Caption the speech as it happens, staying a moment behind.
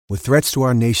With threats to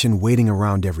our nation waiting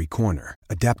around every corner,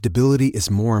 adaptability is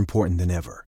more important than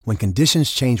ever. When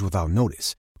conditions change without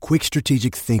notice, quick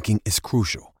strategic thinking is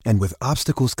crucial. And with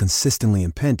obstacles consistently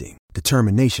impending,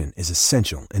 determination is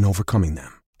essential in overcoming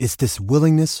them. It's this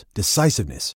willingness,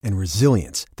 decisiveness, and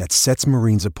resilience that sets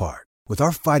Marines apart. With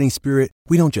our fighting spirit,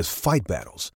 we don't just fight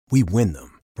battles, we win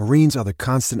them. Marines are the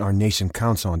constant our nation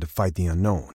counts on to fight the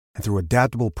unknown. And through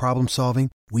adaptable problem solving,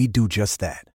 we do just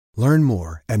that. Learn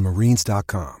more at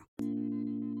marines.com.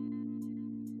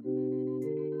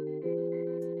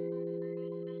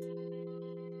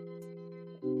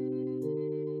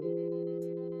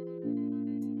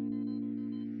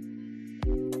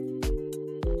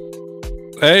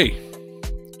 Hey,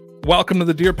 welcome to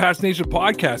the Dear Pats Nation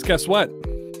podcast. Guess what?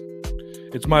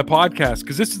 It's my podcast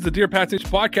because this is the Dear Pats Nation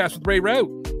podcast with Ray Rout.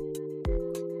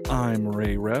 I'm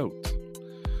Ray Rout.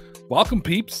 Welcome,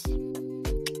 peeps.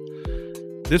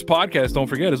 This podcast, don't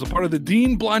forget, is a part of the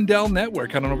Dean Blundell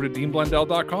Network. Head on over to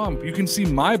deanblundell.com. You can see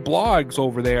my blogs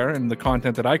over there and the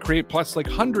content that I create, plus like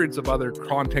hundreds of other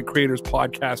content creators,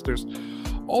 podcasters,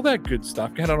 all that good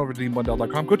stuff. Head on over to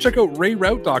deanblundell.com. Go check out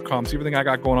rayrout.com. See everything I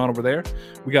got going on over there.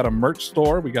 We got a merch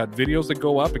store. We got videos that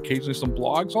go up, occasionally some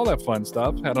blogs, all that fun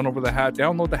stuff. Head on over to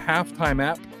download the Halftime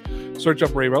app. Search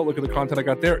up Ray Rout. Look at the content I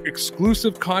got there.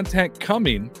 Exclusive content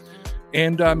coming.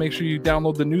 And make sure you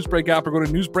download the Newsbreak app or go to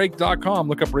newsbreak.com.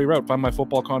 Look up Ray Rout. Find my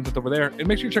football content over there. And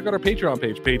make sure you check out our Patreon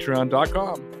page,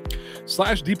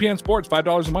 patreon.com/DPN Sports.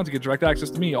 $5 a month to get direct access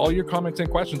to me. All your comments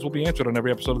and questions will be answered on every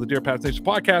episode of the Dear Pats Nation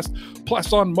podcast.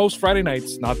 Plus, on most Friday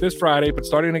nights, not this Friday, but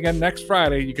starting again next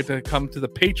Friday, you get to come to the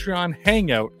Patreon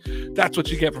Hangout. That's what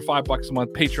you get for $5 a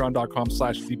month,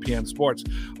 patreon.com/DPN Sports.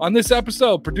 On this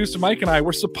episode, producer Mike and I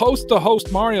were supposed to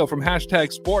host Mario from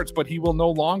 #Sports, but he will no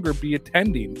longer be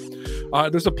attending.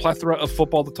 There's a plethora of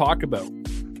football to talk about,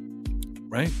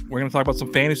 right? We're going to talk about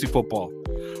some fantasy football.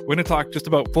 We're going to talk just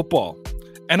about football.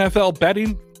 NFL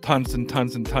betting, tons and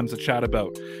tons and tons to chat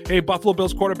about. Hey, Buffalo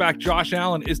Bills quarterback Josh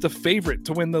Allen is the favorite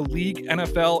to win the league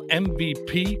NFL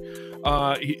MVP.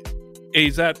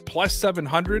 He's at plus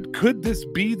 700. Could this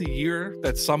be the year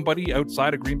that somebody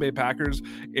outside of Green Bay Packers,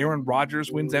 Aaron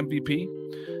Rodgers, wins MVP?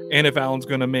 And if Allen's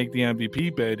going to make the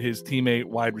MVP bid, his teammate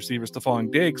wide receiver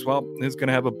Stefon Diggs, well, is going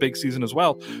to have a big season as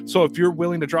well. So if you're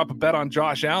willing to drop a bet on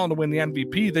Josh Allen to win the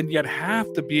MVP, then you'd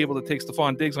have to be able to take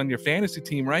Stefon Diggs on your fantasy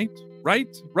team, right?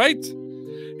 Right? Hey,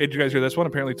 did you guys hear this one?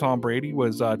 Apparently Tom Brady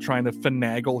was trying to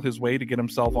finagle his way to get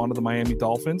himself onto the Miami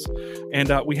Dolphins.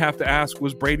 And we have to ask,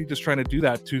 was Brady just trying to do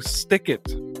that to stick it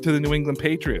to the New England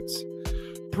Patriots?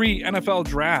 Pre-NFL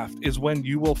draft is when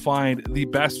you will find the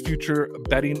best future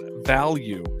betting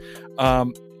value.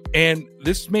 And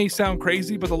this may sound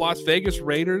crazy, but the Las Vegas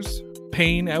Raiders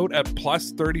paying out at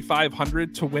plus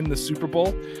 3,500 to win the Super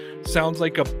Bowl sounds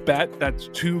like a bet that's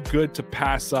too good to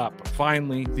pass up.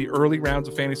 Finally, the early rounds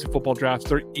of fantasy football drafts,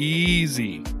 they're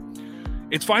easy.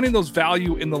 It's finding those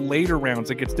value in the later rounds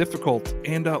that gets difficult.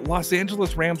 And Los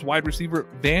Angeles Rams wide receiver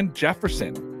Van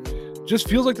Jefferson just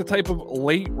feels like the type of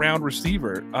late round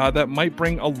receiver that might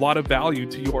bring a lot of value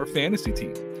to your fantasy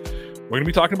team. We're going to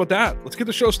be talking about that. Let's get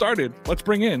the show started. Let's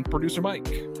bring in Producer Mike.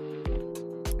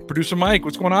 Producer Mike,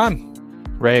 what's going on?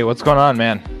 Ray, what's going on,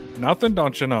 man? Nothing,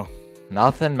 don't you know?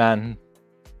 Nothing, man.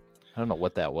 I don't know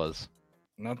what that was.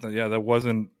 Nothing. Yeah, that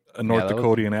wasn't a North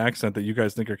Dakotian accent that you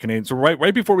guys think are Canadian. So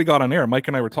right before we got on air, Mike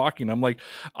and I were talking. I'm like,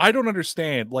 I don't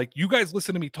understand. Like, you guys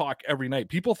listen to me talk every night.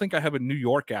 People think I have a New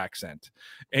York accent,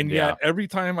 and yet every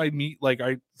time I meet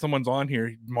someone's on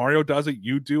here, Mario does it,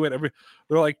 you do it.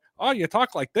 They're like, oh, you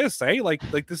talk like this, eh? Like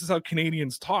this is how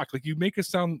Canadians talk. Like, you make us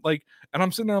sound like. And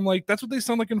I'm sitting there, I'm like, that's what they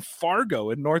sound like in Fargo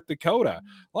in North Dakota.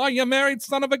 Oh, you married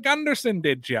son of a Gunderson,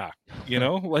 did ya? You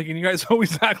know, like, and you guys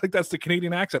always act like that's the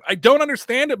Canadian accent. I don't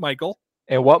understand it, Michael.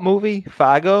 In what movie?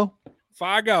 Fargo.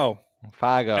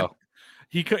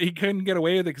 He couldn't get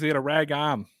away with it because he had a rag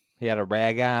arm. He had a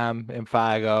rag arm in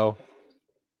Fargo.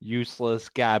 Useless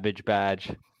garbage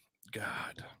badge.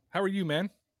 God. How are you, man?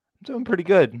 I'm doing pretty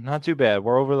good. Not too bad.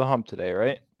 We're over the hump today,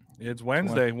 right? It's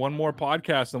Wednesday. One more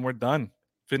podcast and we're done.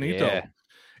 Finito. Yeah.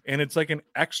 And it's like an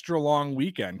extra long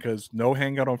weekend because no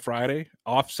hangout on Friday,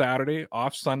 off Saturday,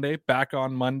 off Sunday, back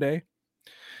on Monday.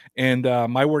 And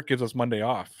my work gives us Monday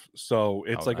off. So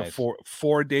it's nice. A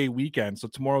four-day weekend. So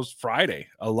tomorrow's Friday.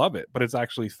 I love it. But it's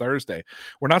actually Thursday.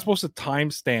 We're not supposed to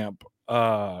timestamp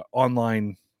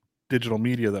online digital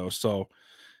media, though. So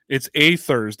it's a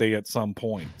Thursday at some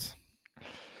point.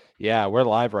 Yeah, we're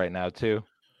live right now, too.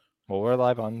 Well, we're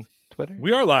live on Twitter?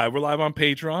 We are live. We're live on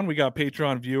Patreon. We got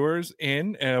Patreon viewers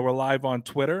in. We're live on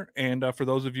Twitter. And for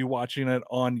those of you watching it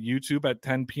on YouTube at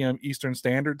 10 p.m. Eastern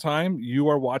Standard Time, you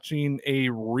are watching a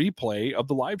replay of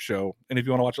the live show. And if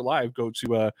you want to watch it live, go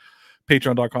to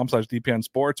patreon.com/DPN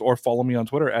Sports or follow me on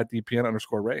Twitter at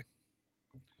DPN_Ray.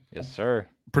 Yes, sir.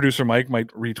 Producer Mike might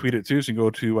retweet it too. So you can go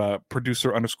to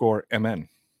producer_MN.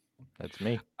 That's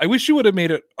me. I wish you would have made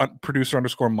it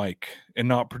producer_Mike and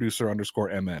not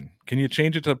producer_MN. Can you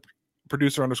change it to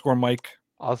producer_Mike?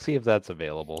 I'll see if that's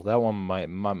available. That one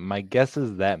my guess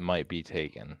is that might be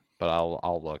taken, but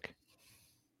I'll look.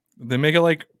 They make it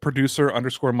like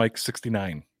producer_Mike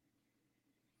 69.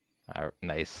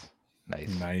 Nice.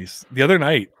 The other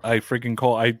night, I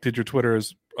did your Twitter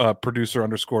as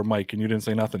producer_Mike, and you didn't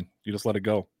say nothing. You just let it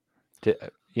go.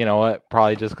 You know what?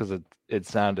 Probably just because it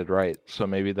sounded right. So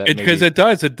maybe that because it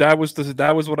does. That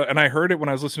was what, and I heard it when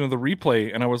I was listening to the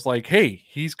replay, and I was like, hey,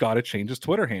 he's got to change his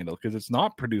Twitter handle because it's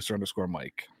not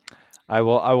producer_Mike. I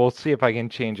will see if I can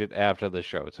change it after the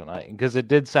show tonight because it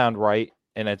did sound right.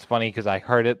 And it's funny because I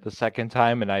heard it the second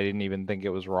time and I didn't even think it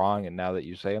was wrong. And now that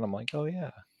you say it, I'm like, oh yeah,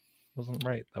 it wasn't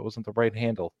right. That wasn't the right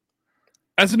handle.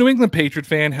 As a New England Patriot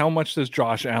fan, how much does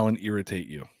Josh Allen irritate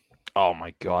you? Oh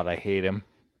my God, I hate him.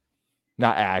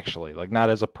 Not actually, like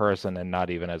not as a person and not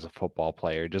even as a football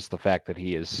player, just the fact that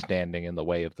he is standing in the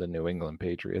way of the New England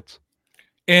Patriots.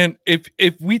 And if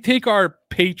we take our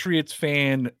Patriots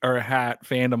fan or hat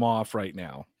fandom off right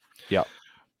now, yeah,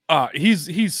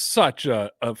 he's such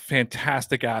a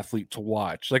fantastic athlete to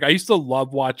watch. Like I used to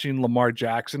love watching Lamar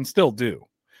Jackson, still do.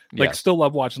 Still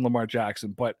love watching Lamar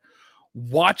Jackson, but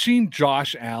watching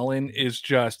Josh Allen is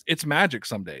just, it's magic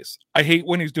some days. I hate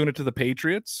when he's doing it to the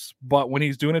Patriots, but when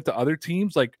he's doing it to other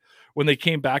teams, like when they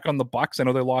came back on the Bucs, I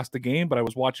know they lost the game, but I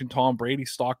was watching Tom Brady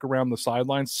stalk around the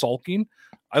sidelines sulking.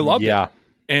 I loved it.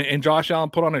 And Josh Allen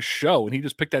put on a show, and he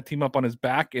just picked that team up on his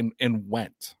back and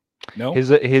went. No,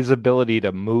 his ability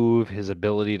to move, his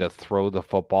ability to throw the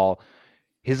football,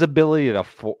 his ability to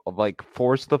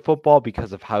force the football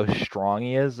because of how strong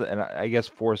he is, and I guess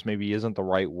force maybe isn't the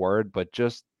right word, but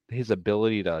just his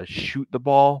ability to shoot the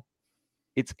ball,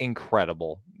 it's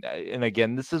incredible. And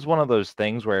again, this is one of those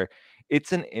things where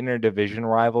it's an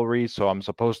interdivision rivalry, so I'm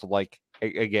supposed to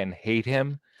hate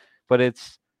him, but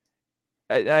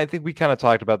I think we kind of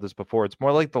talked about this before. It's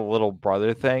more like the little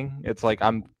brother thing. It's like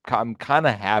I'm kind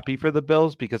of happy for the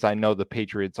Bills because I know the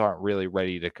Patriots aren't really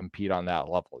ready to compete on that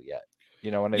level yet. You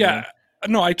know what I mean? Yeah,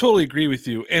 no, I totally agree with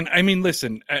you. And I mean,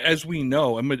 listen, as we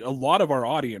know, I mean, a lot of our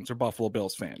audience are Buffalo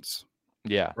Bills fans.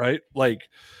 Yeah. Right? Like,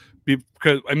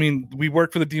 because, I mean, we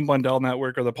work for the Dean Blundell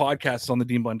Network, or the podcast is on the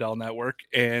Dean Blundell Network,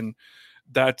 and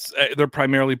that's they're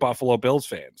primarily Buffalo Bills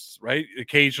fans, right?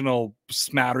 Occasional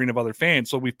smattering of other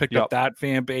fans. So we've picked up that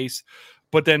fan base.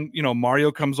 But then, you know, Mario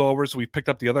comes over, so we picked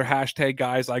up the other hashtag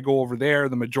guys. I go over there.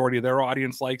 The majority of their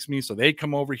audience likes me, so they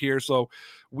come over here. So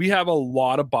we have a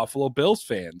lot of Buffalo Bills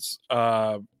fans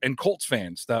and Colts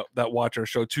fans that watch our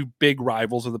show, two big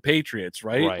rivals of the Patriots,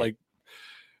 right? Like,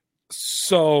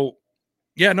 so,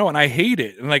 yeah, no, and I hate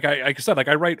it. And like I said, like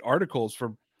I write articles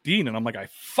for Dean, and I'm like, I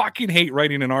fucking hate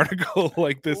writing an article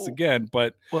like this again,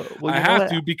 but I have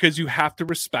to because you have to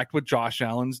respect what Josh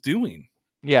Allen's doing.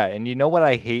 Yeah, and you know what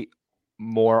I hate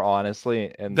more,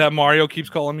 honestly, and that Mario keeps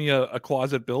calling me a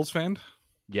closet Bills fan.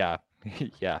 Yeah,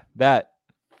 yeah, that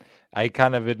I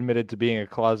kind of admitted to being a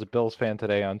closet Bills fan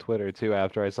today on Twitter too.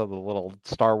 After I saw the little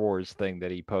Star Wars thing that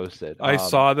he posted, I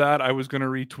saw that. I was going to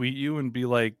retweet you and be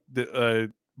like,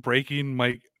 breaking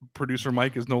Mike, producer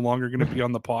Mike is no longer going to be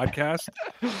on the podcast.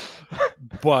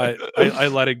 But I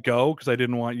let it go because I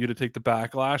didn't want you to take the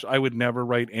backlash. I would never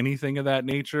write anything of that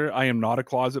nature. I am not a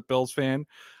closet Bills fan.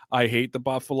 I hate the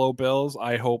Buffalo Bills.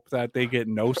 I hope that they get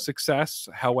no success.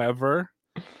 However,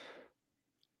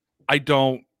 I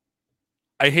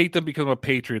hate them because I'm a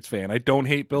Patriots fan. I don't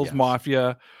hate Bills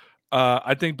Mafia.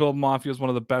 I think Bill Mafia is one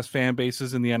of the best fan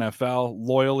bases in the NFL.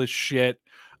 Loyal as shit.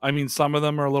 I mean, some of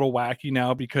them are a little wacky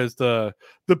now because the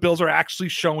Bills are actually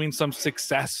showing some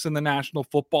success in the National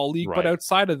Football League. Right. But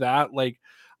outside of that, like,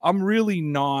 I'm really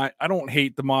not. I don't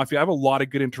hate the Mafia. I have a lot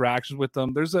of good interactions with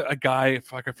them. There's a guy,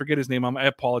 fuck, I forget his name. I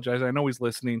apologize. I know he's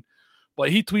listening, but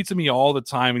he tweets at me all the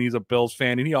time, and he's a Bills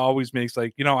fan, and he always makes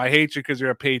like, you know, I hate you because you're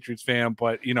a Patriots fan,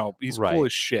 but you know, he's cool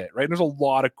as shit, right? And there's a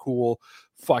lot of cool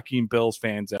fucking Bills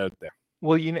fans out there.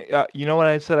 Well, you know what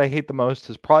I said I hate the most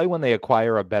is probably when they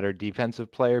acquire a better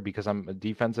defensive player, because I'm a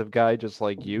defensive guy just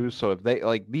like you. So if they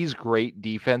like these great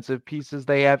defensive pieces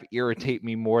they have irritate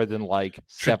me more than like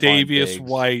Tre'Davious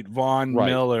White, Von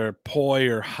Miller,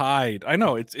 Poyer, Hyde. I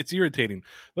know it's irritating.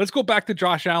 Let's go back to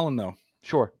Josh Allen though.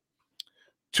 Sure.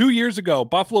 2 years ago,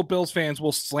 Buffalo Bills fans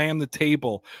will slam the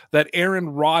table that Aaron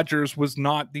Rodgers was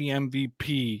not the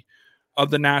MVP of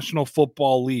the National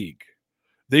Football League.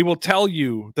 They will tell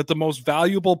you that the most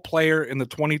valuable player in the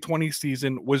 2020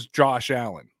 season was Josh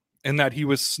Allen and that he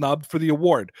was snubbed for the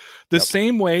award. The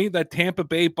same way that Tampa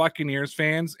Bay Buccaneers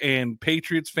fans and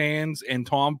Patriots fans and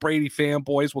Tom Brady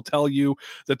fanboys will tell you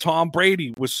that Tom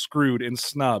Brady was screwed and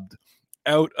snubbed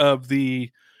out of the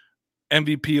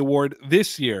MVP award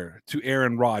this year to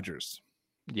Aaron Rodgers.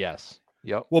 Yes.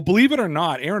 Yep. Well, believe it or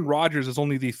not, Aaron Rodgers is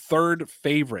only the third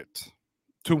favorite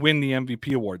to win the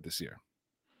MVP award this year.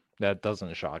 That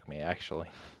doesn't shock me, actually.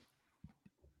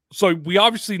 So we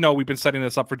obviously know we've been setting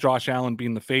this up for Josh Allen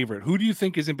being the favorite. Who do you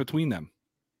think is in between them?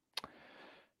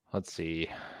 Let's see.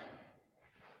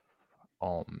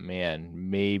 Oh, man.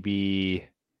 Maybe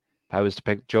if I was to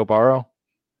pick Joe Burrow?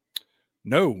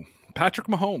 No. Patrick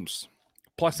Mahomes,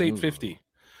 plus 850.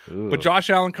 Ooh. But Josh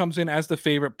Allen comes in as the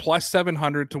favorite, plus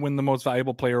 700 to win the most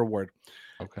valuable player award.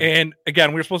 Okay. And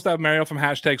again, we were supposed to have Mario from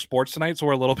 #Sports tonight, so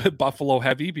we're a little bit Buffalo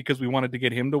heavy because we wanted to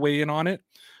get him to weigh in on it.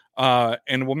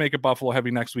 And we'll make it Buffalo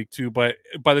heavy next week too. But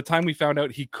by the time we found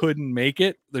out he couldn't make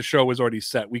it, the show was already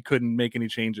set. We couldn't make any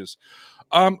changes.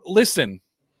 Listen,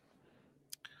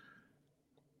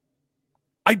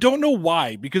 I don't know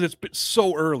why, because it's been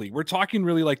so early. We're talking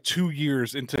really like 2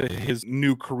 years into his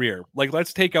new career. Like,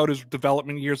 let's take out his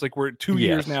development years. Like, we're 2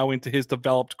 years now into his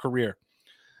developed career.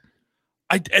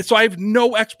 So I have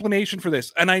no explanation for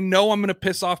this. And I know I'm going to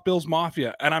piss off Bills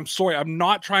Mafia. And I'm sorry. I'm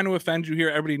not trying to offend you here.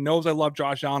 Everybody knows I love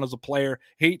Josh Allen as a player.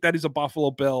 Hate that he's a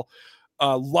Buffalo Bill.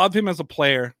 Love him as a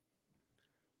player.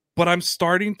 But I'm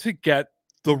starting to get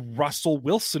the Russell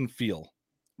Wilson feel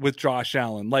with Josh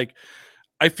Allen. Like,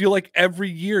 I feel like every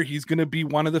year he's going to be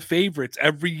one of the favorites.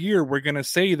 Every year we're going to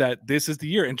say that this is the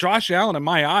year. And Josh Allen, in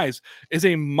my eyes, is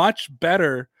a much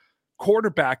better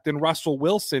quarterback than Russell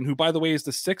Wilson, who, by the way, is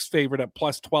the sixth favorite at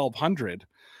plus 1,200.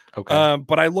 Okay.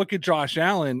 But I look at Josh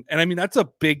Allen, and I mean, that's a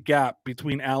big gap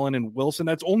between Allen and Wilson.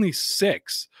 That's only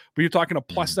 6, but you're talking a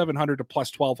plus 700 to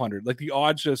plus 1,200. Like, the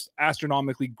odds just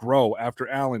astronomically grow after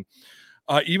Allen.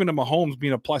 Even to Mahomes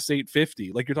being a plus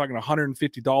 850, like, you're talking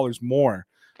 $150 more.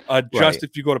 Just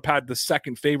if you go to Pat, the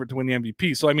second favorite to win the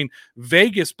MVP. So, I mean,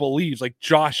 Vegas believes like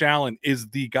Josh Allen is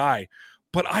the guy,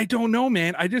 but I don't know,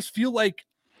 man. I just feel like,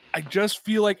 and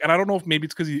I don't know if maybe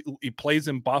it's because he plays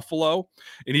in Buffalo,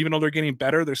 and even though they're getting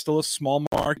better, they're still a small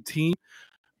market team,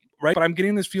 right? But I'm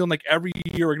getting this feeling like every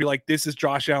year we're gonna be like, this is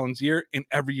Josh Allen's year, and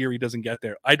every year he doesn't get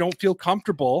there. I don't feel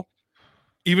comfortable,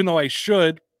 even though I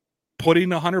should, putting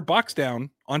 $100 down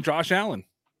on Josh Allen.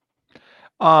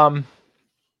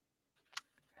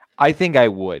 I think I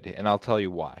would, and I'll tell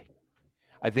you why.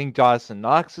 I think Dawson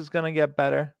Knox is going to get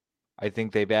better. I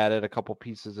think they've added a couple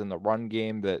pieces in the run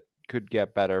game that could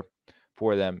get better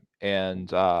for them.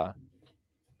 And, oh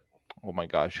my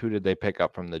gosh, who did they pick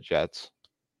up from the Jets?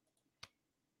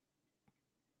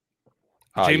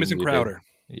 Jamison Crowder.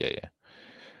 Yeah.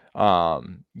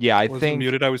 I think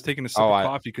muted. I was taking a sip of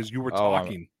coffee because you were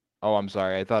talking. I'm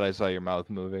sorry. I thought I saw your mouth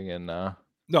moving. And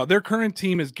no, their current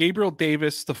team is Gabriel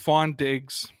Davis, Stefon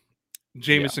Diggs,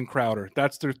 Jamison Crowder.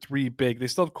 That's their 3 big. They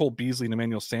still have Cole Beasley and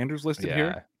Emmanuel Sanders listed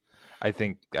here. I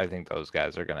think those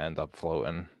guys are going to end up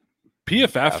floating.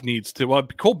 PFF needs to. Well,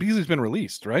 Cole Beasley's been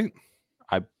released, right?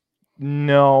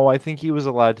 No, I think he was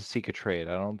allowed to seek a trade.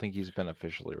 I don't think he's been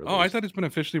officially released. Oh, I thought he's been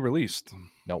officially released.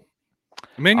 Nope.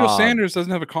 Emmanuel Sanders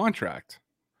doesn't have a contract.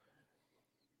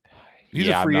 He's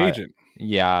a free agent.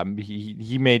 Yeah,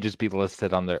 he may just be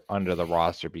listed under the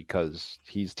roster because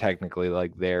he's technically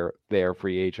like their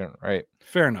free agent, right?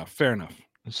 Fair enough.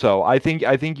 So I think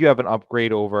you have an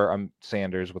upgrade over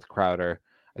Sanders with Crowder.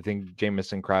 I think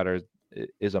Jamison Crowder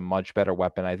is a much better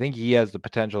weapon. I think he has the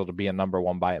potential to be a number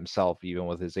 1 by himself, even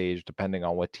with his age, depending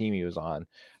on what team he was on.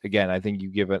 Again, I think you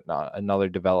give it another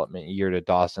development year to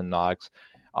Dawson Knox.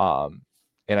 And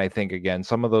I think, again,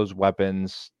 some of those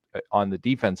weapons on the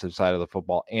defensive side of the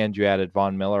football, and you added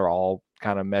Von Miller all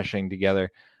kind of meshing together.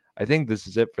 I think this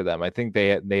is it for them. I think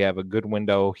they have a good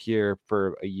window here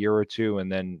for a year or two,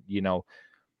 and then,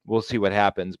 we'll see what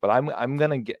happens. But I'm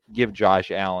going to give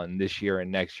Josh Allen this year and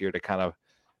next year to kind of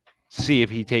see if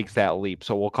he takes that leap.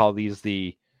 So we'll call these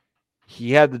he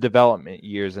had the development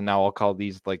years, and now I'll call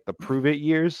these like the prove it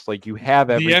years. Like, you have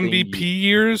everything. The MVP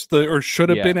years, or should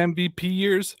have been MVP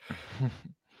years.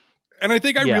 And I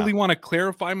think I really want to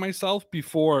clarify myself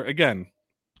before I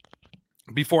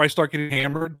start getting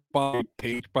hammered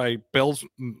by Bills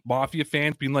Mafia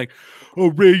fans being like,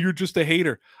 "Oh, Ray, you're just a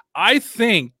hater." I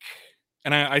think,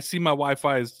 and I see my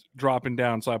Wi-Fi is dropping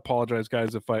down, so I apologize,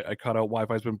 guys, if I cut out.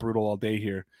 Wi-Fi's been brutal all day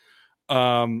here.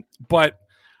 But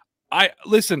I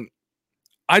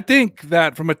I think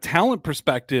that from a talent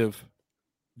perspective,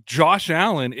 Josh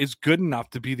Allen is good enough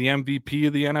to be the MVP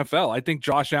of the NFL. I think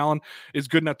Josh Allen is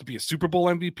good enough to be a Super Bowl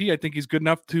MVP. I think he's good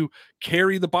enough to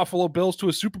carry the Buffalo Bills to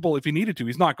a Super Bowl if he needed to.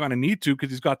 He's not going to need to because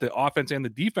he's got the offense and the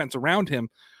defense around him.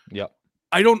 Yep.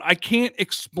 I can't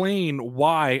explain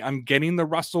why I'm getting the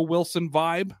Russell Wilson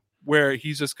vibe where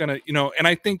he's just going to, and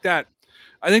I think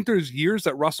there's years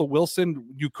that Russell Wilson,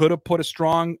 you could have put a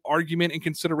strong argument in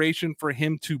consideration for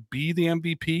him to be the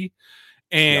MVP.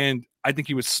 And I think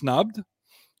he was snubbed.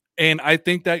 And I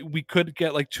think that we could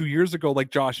get like 2 years ago, like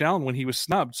Josh Allen when he was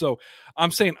snubbed. So I'm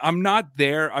saying I'm not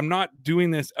there. I'm not doing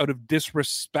this out of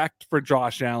disrespect for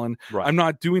Josh Allen. Right. I'm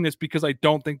not doing this because I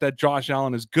don't think that Josh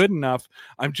Allen is good enough.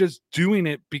 I'm just doing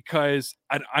it because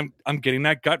I'm getting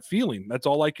that gut feeling. That's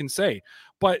all I can say.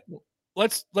 But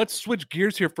let's switch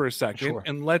gears here for a second,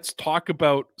 and let's talk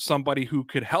about somebody who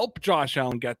could help Josh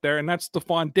Allen get there, and that's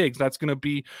Stefon Diggs. That's going to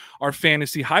be our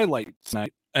fantasy highlight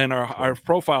tonight and our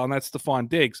profile, and that's Stefon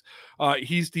Diggs.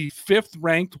 He's the 5th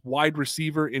ranked wide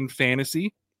receiver in fantasy.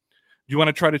 Do you want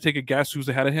to try to take a guess who's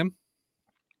ahead of him?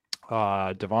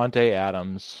 Devontae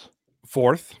Adams.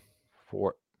 4th.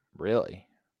 Really?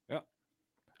 Yeah.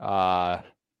 I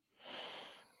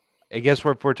guess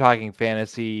if we're talking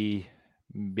fantasy,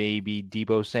 maybe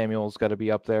Deebo Samuel's got to be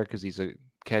up there because he's a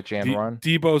catch and run.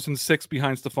 Deebo's in 6th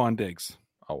behind Stefon Diggs.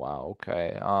 Oh, wow.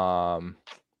 Okay.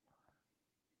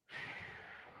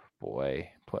 Boy,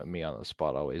 putting me on the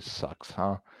spot always sucks,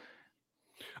 huh?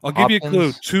 I'll give you a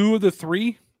clue. 2 of the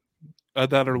 3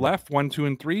 that are left, 1, 2,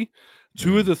 and 3,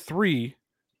 2 of the 3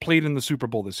 played in the Super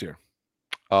Bowl this year.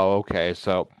 Oh, okay.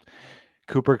 So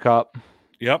Cooper Kupp.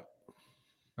 Yep.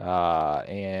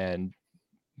 And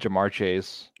Jamar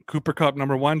Chase. Cooper Kupp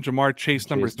number 1, Jamar Chase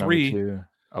number 3. Number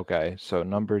 2. Okay, so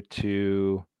number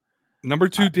 2. Number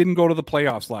 2 didn't go to the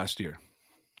playoffs last year.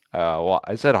 Well,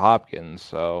 I said Hopkins,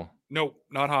 so no,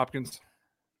 not Hopkins.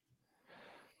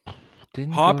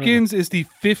 Hopkins is the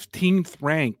 15th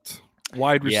ranked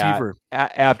wide receiver.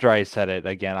 After I said it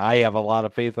again, I have a lot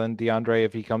of faith in DeAndre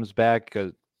if he comes back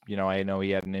because I know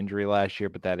he had an injury last year,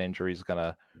 but that injury is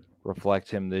gonna reflect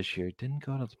him this year. Didn't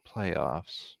go to the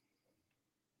playoffs.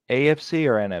 AFC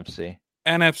or NFC?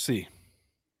 NFC.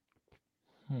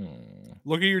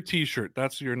 Look at your T-shirt.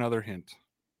 That's your another hint.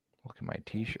 Look at my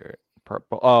T-shirt.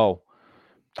 Purple. Oh,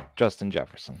 Justin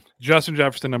Jefferson. Justin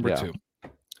Jefferson, number 2.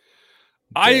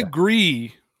 I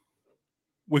agree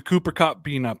with Cooper Kupp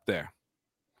being up there.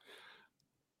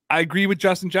 I agree with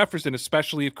Justin Jefferson,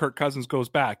 especially if Kirk Cousins goes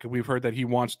back. And we've heard that he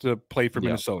wants to play for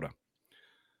Minnesota.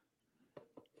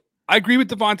 I agree with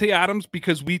Devontae Adams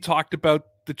because we talked about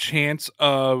the chance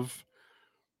of...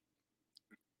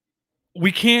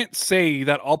 We can't say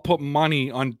that I'll put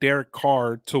money on Derek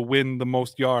Carr to win the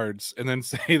most yards and then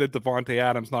say that Devontae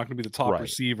Adams not going to be the top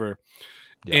receiver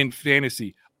in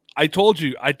fantasy. I told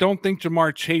you, I don't think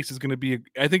Jamar Chase is going to be...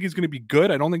 I think he's going to be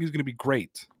good. I don't think he's going to be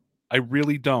great. I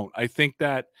really don't. I think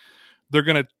that they're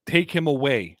going to take him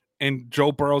away and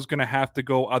Joe Burrow's going to have to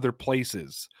go other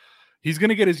places. He's going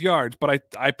to get his yards, but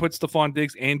I put Stefon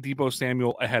Diggs and Deebo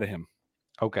Samuel ahead of him.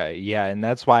 Okay, yeah, and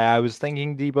that's why I was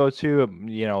thinking Deebo too.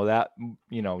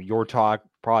 Your talk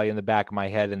probably in the back of my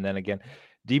head, and then again,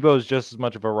 Deebo is just as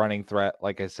much of a running threat,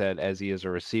 like I said, as he is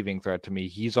a receiving threat to me.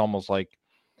 He's almost like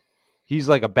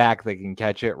a back that can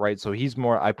catch it, right? So he's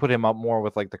more. I put him up more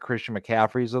with like the Christian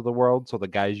McCaffreys of the world, so the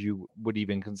guys you would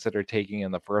even consider taking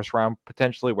in the first round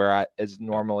potentially, whereas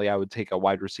normally I would take a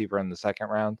wide receiver in the second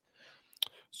round.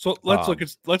 So let's look at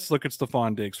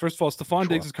Stefon Diggs. First of all, Stefon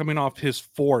Diggs is coming off his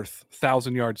 4th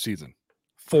 1,000-yard season.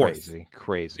 4th.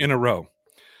 Crazy. In a row.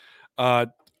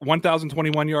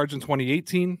 1,021 yards in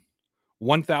 2018,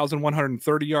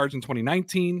 1,130 yards in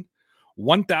 2019,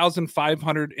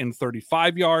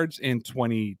 1,535 yards in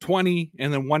 2020,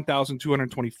 and then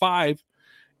 1,225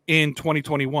 in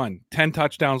 2021. 10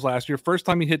 touchdowns last year. First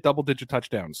time he hit double-digit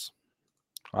touchdowns.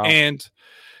 Wow. And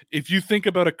if you think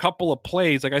about a couple of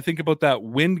plays, like I think about that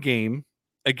Wind game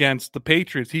against the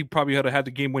Patriots, he probably had had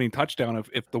the game-winning touchdown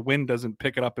if the Wind doesn't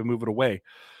pick it up and move it away.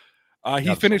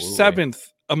 He finished 7th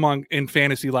in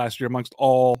fantasy last year amongst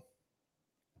all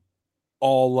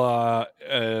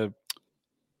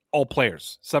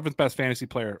players. 7th best fantasy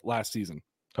player last season.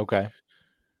 Okay.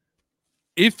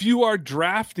 If you are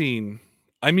drafting,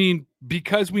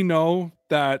 because we know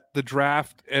that the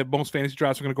draft, most fantasy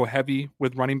drafts are going to go heavy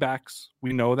with running backs.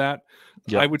 We know that.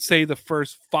 Yep. I would say the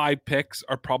first 5 picks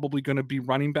are probably going to be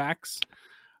running backs.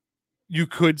 You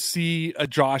could see a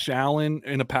Josh Allen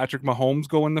and a Patrick Mahomes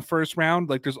go in the first round.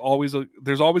 Like there's always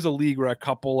a league where a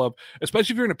couple of,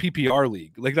 especially if you're in a PPR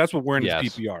league, like that's what we're in is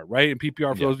PPR, right? And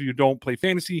PPR, for those of you who don't play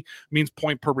fantasy, means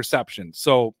point per reception.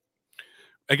 So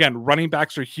Again, running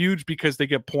backs are huge because they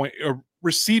get or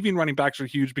receiving running backs are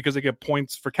huge because they get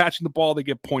points for catching the ball. They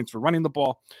get points for running the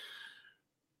ball.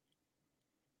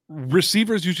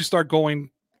 Receivers usually start going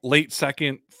late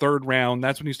second, third round.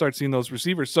 That's when you start seeing those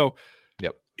receivers. So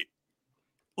Yep.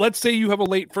 Let's say you have a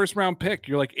late first round pick.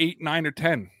 You're like 8, 9, or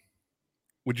 10.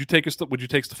 Would you take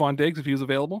Stefon Diggs if he was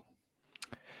available?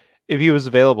 If he was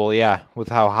available, yeah, with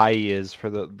how high he is for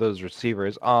those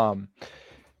receivers.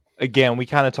 Again, we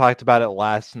kind of talked about it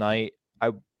last night.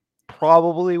 I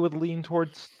probably would lean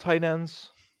towards tight ends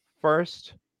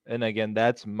first. And again,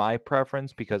 that's my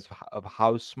preference because of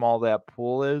how small that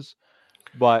pool is.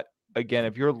 But again,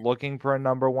 if you're looking for a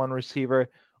number one receiver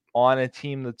on a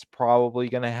team that's probably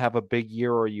going to have a big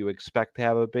year or you expect to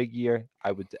have a big year,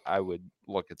 I would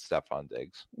look at Stefon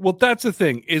Diggs. Well, that's the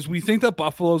thing is we think that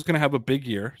Buffalo is going to have a big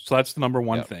year. So that's the number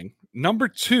one thing. Number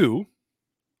two,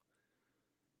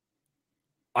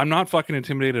 I'm not fucking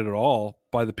intimidated at all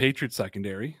by the Patriots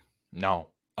secondary. No.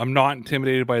 I'm not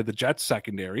intimidated by the Jets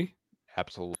secondary.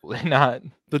 Absolutely not.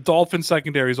 The Dolphins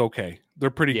secondary is okay. They're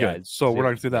pretty good. So we're not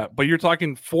going to do that. But you're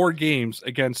talking 4 games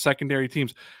against secondary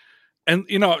teams. And,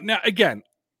 now, again,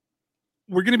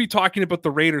 we're going to be talking about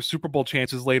the Raiders Super Bowl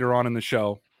chances later on in the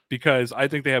show because I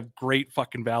think they have great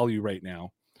fucking value right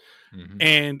now. Mm-hmm.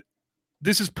 And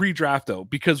this is pre-draft, though,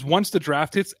 because once the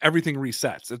draft hits, everything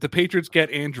resets. If the Patriots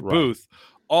get Andrew Booth,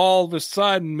 all of a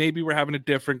sudden, maybe we're having a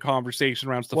different conversation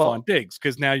around Stefon Diggs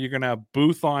because now you're going to have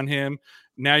Booth on him.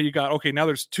 Now you got, now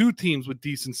there's 2 teams with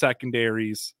decent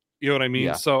secondaries. You know what I mean?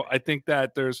 Yeah. So I think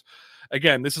that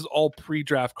again, this is all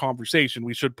pre-draft conversation.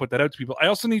 We should put that out to people. I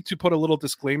also need to put a little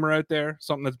disclaimer out there,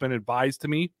 something that's been advised to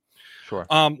me. Sure.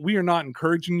 We are not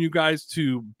encouraging you guys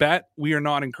to bet. We are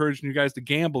not encouraging you guys to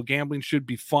gamble. Gambling should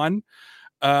be fun.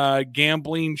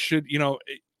 Gambling should,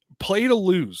 play to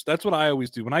lose. That's what I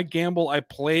always do. When I gamble, I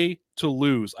play to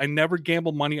lose. I never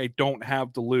gamble money I don't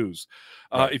have to lose.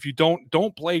 If you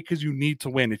don't play because you need to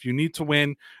win. If you need to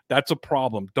win, that's a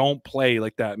problem. Don't play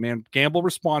like that, man. Gamble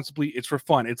responsibly. It's for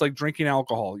fun. It's like drinking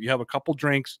alcohol. You have a couple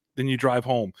drinks, then you drive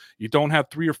home. You don't have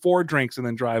 3 or 4 drinks and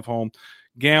then drive home.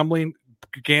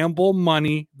 Gamble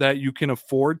money that you can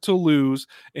afford to lose.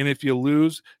 And if you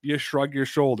lose, you shrug your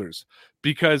shoulders.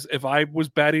 Because if I was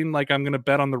betting, like I'm going to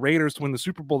bet on the Raiders to win the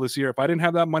Super Bowl this year, if I didn't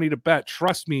have that money to bet,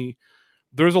 trust me,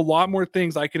 there's a lot more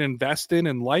things I can invest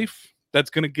in life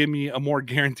that's going to give me a more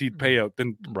guaranteed payout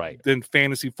than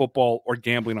fantasy football or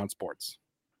gambling on sports.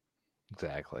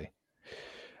 Exactly.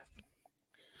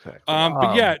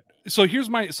 But yeah, so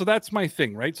that's my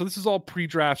thing, right? So this is all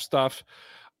pre-draft stuff.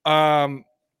 Again,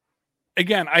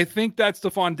 I think that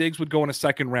Stefon Diggs would go in a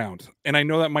second round. And I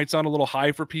know that might sound a little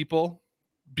high for people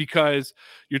because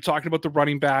you're talking about the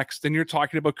running backs, then you're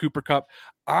talking about Cooper Kupp.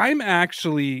 I'm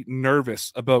actually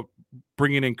nervous about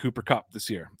bringing in Cooper Kupp this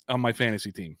year on my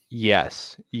fantasy team.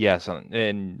 Yes.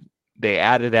 And they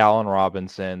added Allen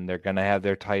Robinson. They're going to have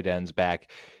their tight ends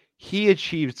back. He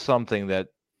achieved something that,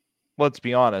 let's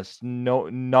be honest,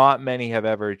 not many have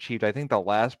ever achieved. I think the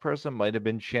last person might have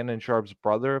been Shannon Sharp's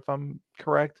brother, if I'm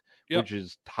correct. Yep. Which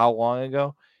is how long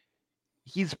ago?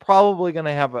 He's probably going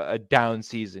to have a down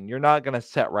season. You're not going to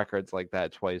set records like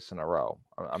that twice in a row.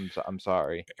 I'm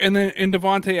sorry. And then in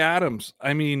Davante Adams,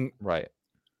 I mean,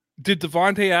 did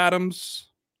Davante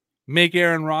Adams make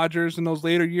Aaron Rodgers in those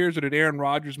later years, or did Aaron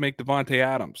Rodgers make Davante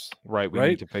Adams? We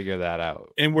need to figure that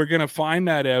out. And we're going to find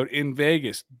that out in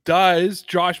Vegas. Does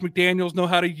Josh McDaniels know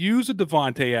how to use a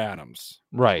Davante Adams?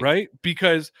 Right?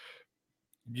 Because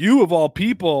you, of all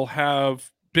people, have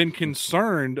been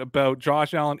concerned about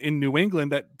Josh Allen in New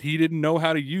England that he didn't know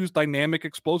how to use dynamic,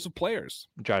 explosive players.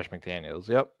 Josh McDaniels,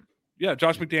 yep. Yeah,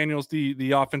 Josh McDaniels, the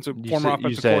former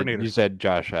offensive coordinator. You said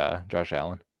Josh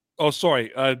Allen. Oh,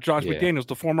 sorry. Josh McDaniels,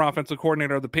 the former offensive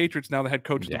coordinator of the Patriots, now the head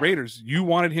coach of the Raiders. You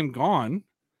wanted him gone.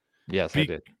 Yes, I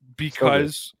did.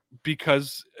 Because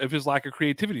of his lack of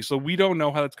creativity. So we don't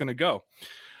know how that's going to go.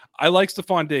 I like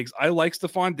Stefon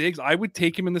Diggs. I would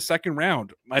take him in the second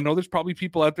round. I know there's probably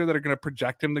people out there that are going to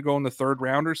project him to go in the third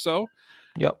round or so.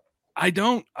 Yep. I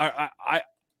don't.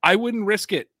 I wouldn't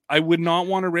risk it. I would not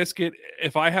want to risk it.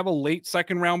 If I have a late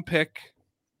second round pick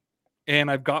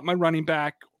and I've got my running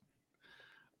back,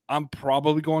 I'm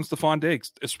probably going Stefon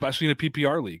Diggs, especially in a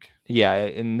PPR league. Yeah,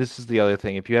 and this is the other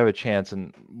thing. If you have a chance,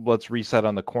 and let's reset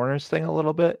on the corners thing a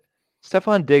little bit.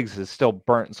 Stefon Diggs has still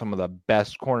burnt some of the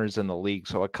best corners in the league.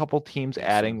 So a couple teams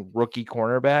adding rookie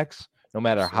cornerbacks, no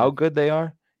matter how good they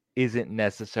are, isn't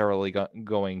necessarily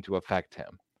going to affect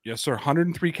him. Yes, sir.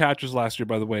 103 catches last year,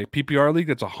 by the way. PPR league,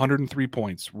 that's 103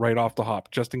 points right off the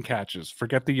hop, just in catches.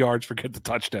 Forget the yards, forget the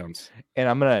touchdowns. And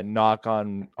I'm gonna knock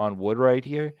on wood right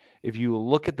here. If you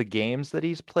look at the games that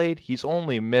he's played, he's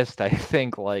only missed, I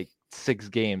think, like 6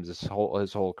 games his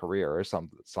whole career or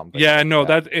something. Yeah, like no,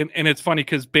 that. and it's funny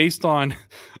because based on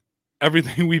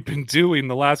everything we've been doing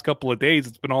the last couple of days,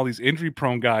 it's been all these injury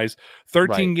prone guys.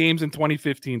 13 Right. games in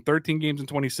 2015, 13 games in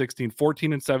 2016,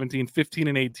 14 and 17, 15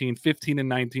 and 18, 15 and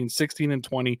 19, 16 and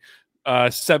 20,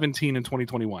 17 in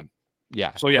 2021.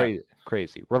 Yeah, So yeah,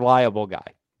 crazy. Reliable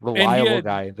guy.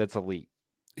 Guy that's elite.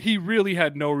 He really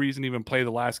had no reason to even play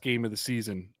the last game of the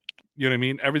season. You know what I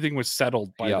mean? Everything was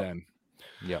settled by then.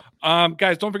 Yeah.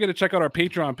 Guys, don't forget to check out our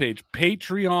Patreon page,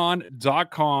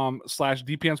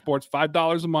 patreon.com/DPN Sports,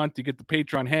 $5 a month. You get the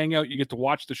Patreon hangout. You get to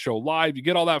watch the show live. You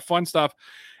get all that fun stuff.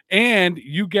 And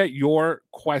you get your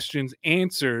questions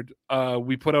answered.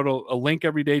 We put out a link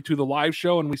every day to the live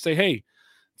show, and we say, hey,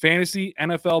 fantasy,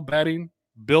 NFL betting,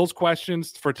 Bills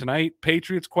questions for tonight,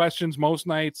 Patriots questions most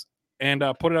nights, and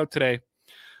put it out today.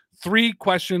 3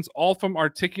 questions, all from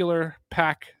Articular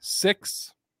Pack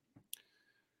 6.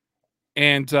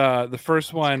 And the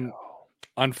first one,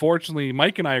 unfortunately,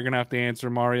 Mike and I are going to have to answer,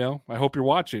 Mario. I hope you're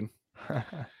watching.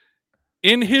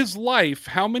 In his life,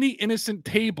 how many innocent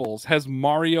tables has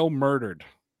Mario murdered?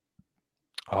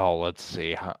 Oh, let's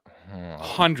see.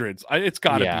 Hundreds. It's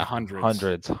got to be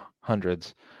hundreds.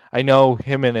 Hundreds. I know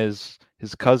him and his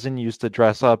cousin used to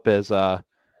dress up as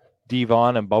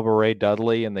Devon and Bubba Ray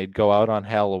Dudley, and they'd go out on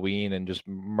Halloween and just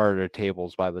murder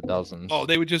tables by the dozens. Oh,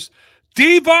 they would just,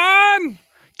 Devon!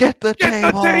 Get the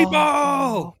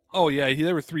table! Oh, yeah.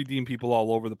 There were 3 Dean people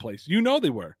all over the place. You know they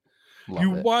were. Love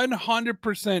you it.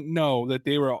 100% know that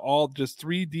they were all just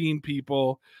 3 Dean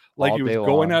people. Like, all he was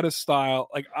going out of style.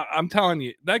 Like, I'm telling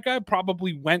you, that guy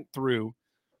probably went through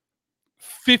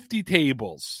 50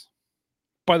 tables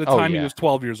by the time he was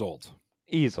 12 years old.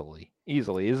 Easily.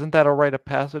 Isn't that a rite of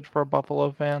passage for a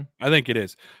Buffalo fan? I think it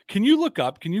is. Can you look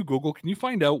up, can you Google, can you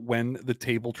find out when the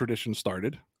table tradition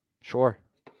started? Sure.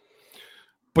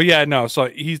 But yeah, no, so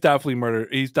he's definitely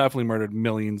murdered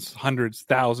millions, hundreds,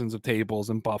 thousands of tables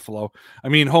in Buffalo. I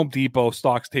mean, Home Depot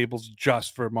stocks tables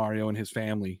just for Mario and his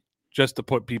family, just to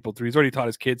put people through. He's already taught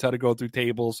his kids how to go through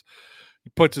tables. He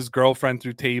puts his girlfriend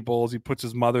through tables. He puts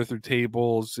his mother through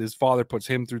tables. His father puts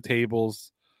him through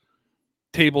tables.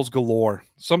 Tables galore.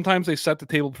 Sometimes they set the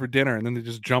table for dinner and then they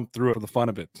just jump through it for the fun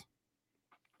of it.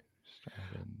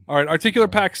 All right, Articular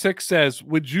Pack 6 says,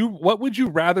 what would you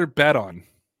rather bet on?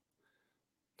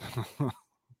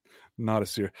 Not a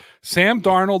serious. Sam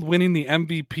Darnold winning the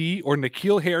MVP or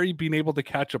N'Keal Harry being able to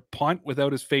catch a punt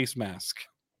without his face mask?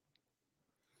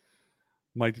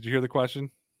 Mike, did you hear the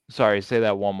question? Sorry, say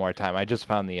that one more time. I just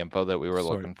found the info that we were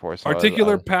looking for. So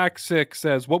Articular Pack 6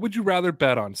 says, what would you rather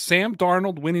bet on? Sam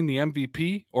Darnold winning the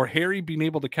MVP or Harry being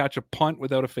able to catch a punt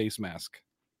without a face mask?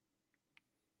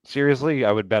 Seriously,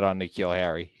 I would bet on N'Keal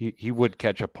Harry. He would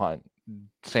catch a punt.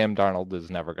 Sam Darnold is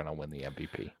never going to win the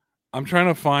MVP. I'm trying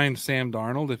to find Sam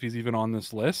Darnold if he's even on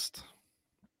this list.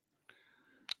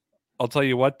 I'll tell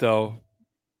you what, though.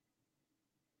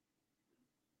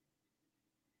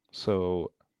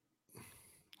 So,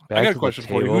 I got a question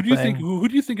for you. Who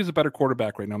do you think is a better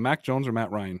quarterback right now, Mac Jones or Matt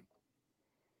Ryan?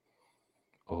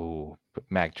 Oh,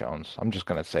 Mac Jones. I'm just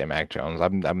gonna say Mac Jones.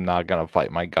 I'm not gonna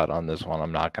fight my gut on this one.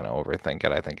 I'm not gonna overthink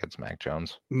it. I think it's Mac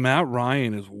Jones. Matt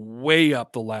Ryan is way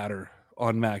up the ladder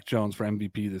on Mac Jones for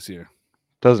MVP this year.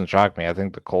 Doesn't shock me. I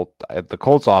think the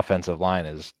Colts offensive line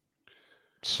is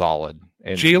solid.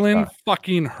 Jalen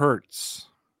fucking Hurts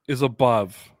is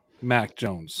above Mac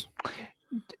Jones.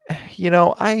 You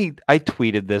know, I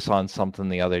tweeted this on something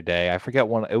the other day. I forget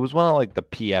it was one of like the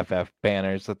PFF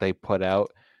banners that they put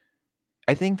out.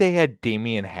 I think they had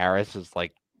Damian Harris as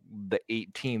like the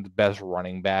 18th best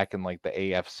running back in like the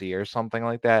AFC or something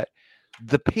like that.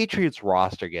 The Patriots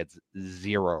roster gets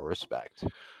zero respect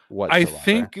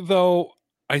whatsoever.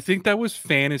 I think that was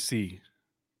fantasy.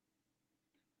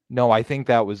 No, I think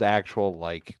that was actual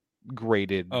like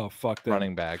graded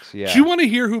running backs. Yeah. Do you want to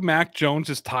hear who Mac Jones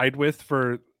is tied with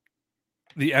for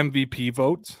the MVP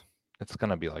votes? It's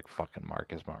gonna be like fucking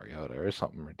Marcus Mariota or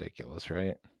something ridiculous,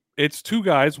 right? It's 2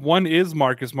 guys. One is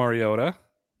Marcus Mariota.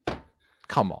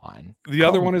 Come on. The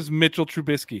other one is Mitchell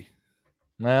Trubisky.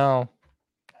 Well,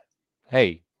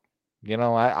 hey, you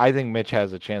know, I think Mitch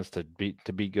has a chance to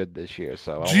be good this year.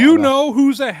 So do you know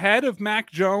who's ahead of Mac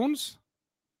Jones?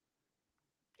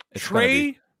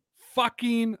 Trey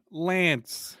fucking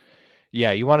Lance.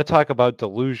 Yeah, you want to talk about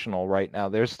delusional right now.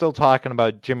 They're still talking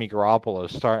about Jimmy Garoppolo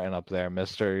starting up there,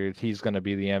 mister. He's going to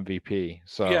be the MVP.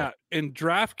 So yeah, and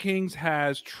DraftKings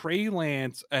has Trey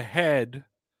Lance ahead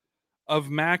of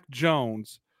Mac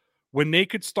Jones when they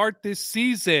could start this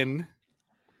season.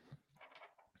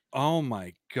 Oh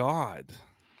my God.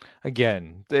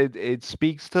 Again, it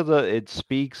speaks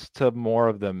to more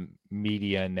of the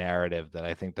media narrative that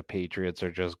I think the Patriots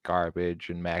are just garbage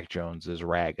and Mac Jones is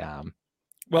ragam.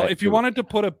 Well, if you wanted to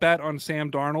put a bet on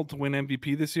Sam Darnold to win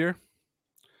MVP this year,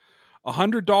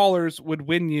 $100 would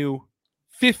win you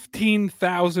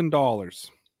 $15,000.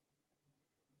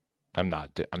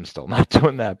 I'm still not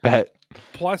doing that bet.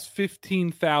 Plus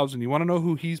 15,000. You want to know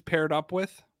who he's paired up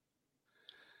with?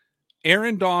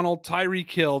 Aaron Donald, Tyreek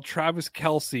Hill, Travis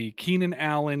Kelce, Keenan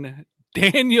Allen,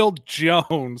 Daniel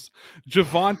Jones,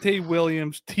 Javonte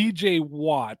Williams, TJ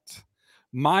Watt,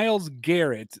 Myles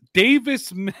Garrett,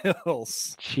 Davis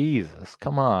Mills. Jesus,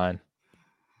 come on.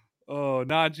 Oh,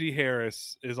 Najee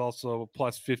Harris is also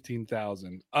plus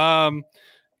 15,000.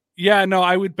 Yeah, no,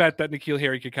 I would bet that N'Keal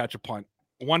Harry could catch a punt.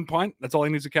 One punt, that's all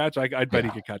he needs to catch. I'd bet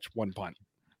he could catch one punt.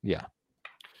 Yeah.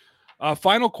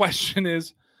 Final question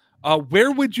is,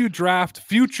 where would you draft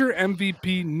future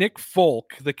MVP Nick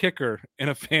Folk, the kicker, in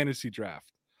a fantasy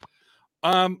draft?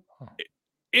 So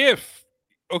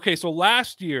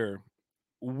last year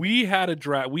we had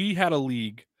a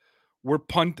league where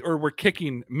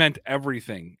kicking meant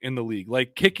everything in the league.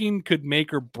 Like kicking could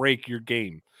make or break your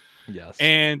game. Yes.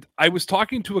 And I was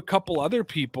talking to a couple other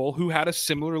people who had a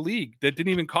similar league that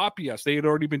didn't even copy us. They had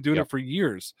already been doing it for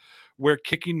years, where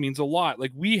kicking means a lot.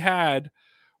 Like we had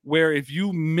where if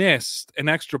you missed an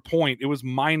extra point, it was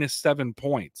minus 7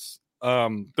 points.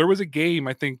 There was a game,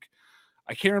 I think,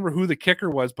 I can't remember who the kicker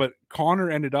was, but Connor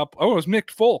ended up, it was Mick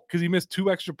Folk, because he missed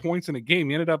 2 extra points in a game.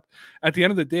 He ended up, at the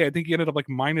end of the day, I think he ended up like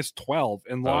minus 12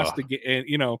 and lost the game,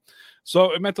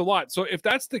 so it meant a lot. So if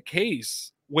that's the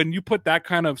case, when you put that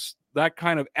kind of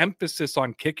emphasis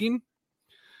on kicking,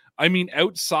 I mean,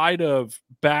 outside of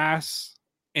Bass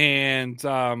and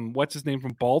what's his name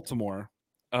from Baltimore?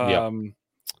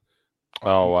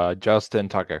 Justin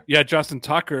Tucker. Yeah, Justin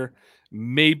Tucker.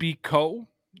 Maybe Coe.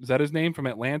 Is that his name from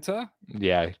Atlanta?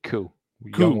 Yeah, Koo.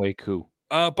 Youngway Koo.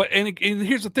 But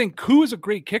here's the thing. Koo is a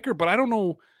great kicker, but I don't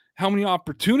know how many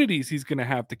opportunities he's going to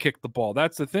have to kick the ball.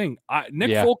 That's the thing.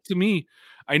 Nick Folk, to me,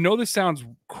 I know this sounds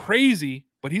crazy,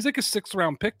 but he's like a 6th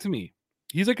round pick to me.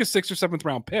 He's like a 6th or 7th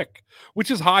round pick,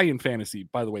 which is high in fantasy,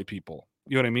 by the way, people.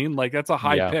 You know what I mean? Like that's a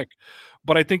high pick.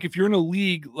 But I think if you're in a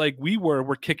league like we were,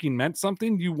 where kicking meant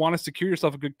something, you want to secure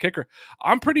yourself a good kicker.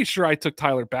 I'm pretty sure I took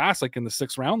Tyler Bass like in the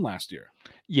 6th round last year.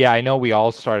 Yeah, I know we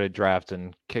all started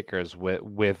drafting kickers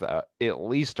with at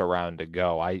least a round to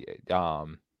go. I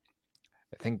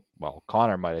think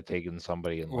Connor might have taken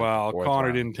somebody in the 4th Connor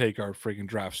round. didn't take our freaking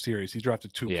draft serious. He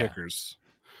drafted 2 kickers.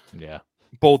 Yeah.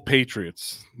 Both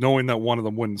Patriots, knowing that one of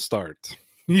them wouldn't start.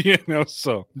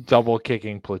 So double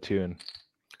kicking platoon.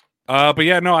 But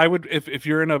yeah, no, I would if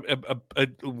you're in a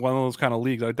one of those kind of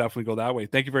leagues, I would definitely go that way.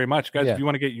 Thank you very much, guys. If you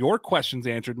want to get your questions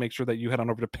answered, make sure that you head on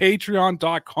over to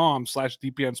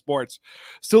patreon.com/DPN Sports.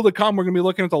 Still to come, we're going to be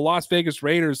looking at the Las Vegas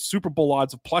Raiders Super Bowl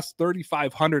odds of plus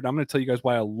 3,500. I'm going to tell you guys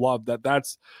why I love that.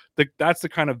 That's the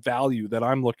kind of value that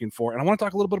I'm looking for. And I want to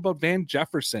talk a little bit about Van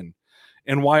Jefferson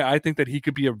and why I think that he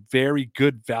could be a very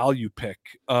good value pick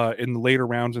in the later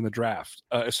rounds in the draft,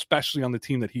 especially on the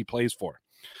team that he plays for.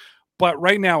 But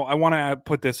right now, I want to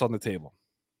put this on the table.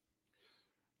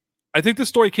 I think the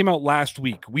story came out last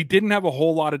week. We didn't have a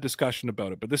whole lot of discussion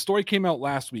about it, but the story came out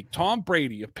last week. Tom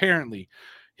Brady, apparently,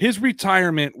 his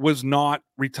retirement was not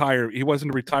retire. He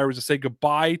wasn't to retire. It was to say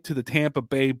goodbye to the Tampa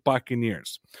Bay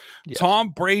Buccaneers. Yes. Tom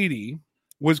Brady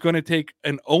was going to take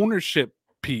an ownership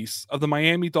piece of the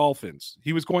Miami Dolphins.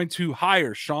 He was going to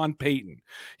hire Sean Payton.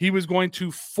 He was going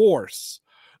to force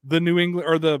the New England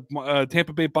or the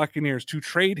Tampa Bay Buccaneers to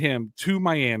trade him to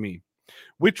Miami,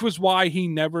 which was why he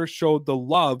never showed the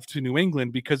love to New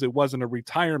England, because it wasn't a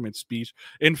retirement speech.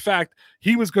 In fact,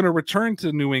 he was going to return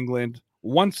to New England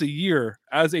once a year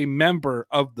as a member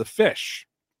of the Fish.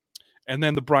 And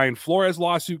then the Brian Flores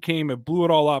lawsuit came and blew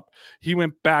it all up. He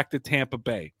went back to Tampa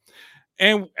Bay.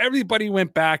 And everybody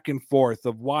went back and forth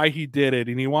of why he did it,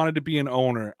 and he wanted to be an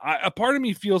owner. A part of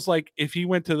me feels like if he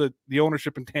went to the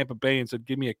ownership in Tampa Bay and said,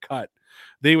 give me a cut,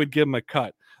 they would give him a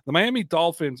cut. The Miami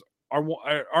Dolphins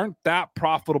aren't that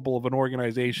profitable of an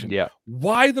organization. Yeah.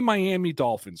 Why the Miami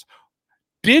Dolphins?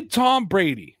 Did Tom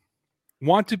Brady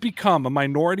want to become a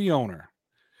minority owner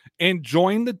and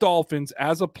join the Dolphins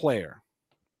as a player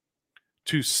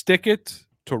to stick it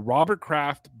to Robert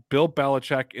Kraft, Bill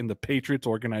Belichick, in the Patriots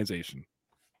organization?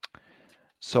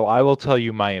 So I will tell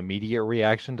you my immediate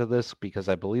reaction to this, because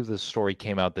I believe this story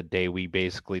came out the day we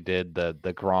basically did the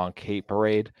Gronk hate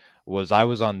parade. I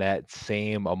was on that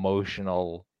same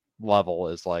emotional level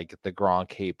as like the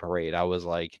Gronk hate parade. I was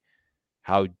like,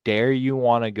 How dare you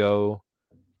want to go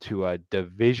to a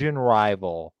division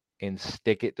rival and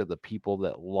stick it to the people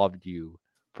that loved you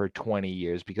for 20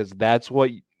 years? Because that's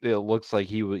what it looks like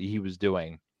he was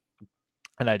doing.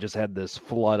 And I just had this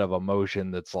flood of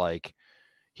emotion that's like,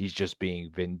 he's just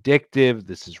being vindictive.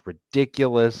 This is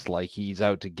ridiculous. Like, he's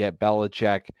out to get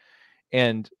Belichick.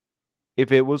 And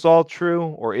if it was all true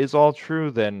or is all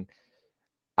true, then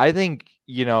I think,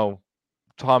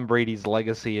 Tom Brady's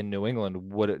legacy in New England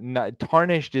would not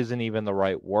tarnished isn't even the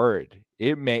right word.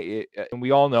 And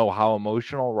we all know how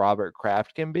emotional Robert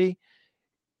Kraft can be.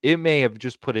 It may have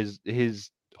just put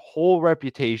his whole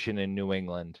reputation in New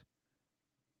England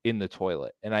in the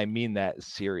toilet, and I mean that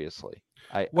seriously.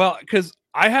 Because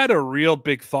I had a real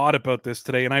big thought about this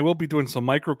today, and I will be doing some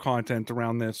micro content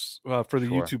around this for the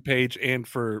Sure. YouTube page and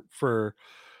for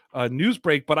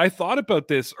Newsbreak. But I thought about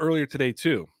this earlier today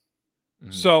too.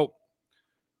 Mhm. So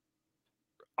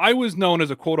I was known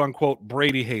as a quote unquote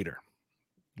Brady hater.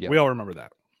 Yep. We all remember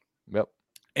that. Yep.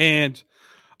 And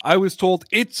I was told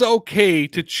it's okay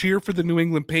to cheer for the New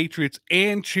England Patriots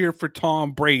and cheer for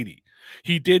Tom Brady.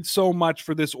 He did so much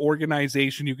for this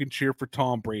organization. You can cheer for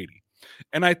Tom Brady.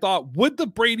 And I thought, would the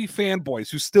Brady fanboys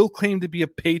who still claim to be a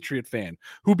Patriot fan,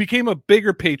 who became a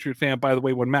bigger Patriot fan, by the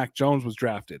way, when Mac Jones was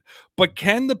drafted, but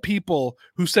can the people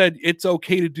who said it's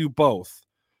okay to do both,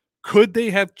 could they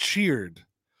have cheered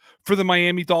for the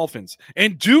Miami Dolphins?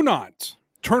 And do not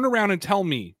turn around and tell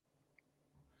me,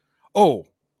 oh,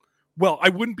 well, I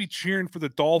wouldn't be cheering for the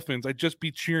Dolphins. I'd just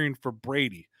be cheering for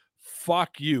Brady.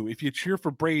 Fuck you. If you cheer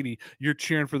for Brady, you're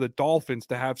cheering for the Dolphins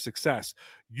to have success.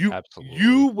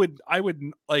 Absolutely.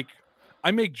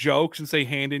 I make jokes and say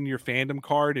hand in your fandom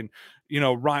card, and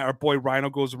our boy Rhino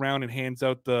goes around and hands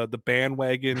out the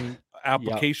bandwagon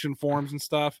application forms and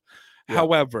stuff. Yep.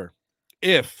 However,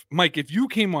 if you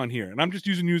came on here, and I'm just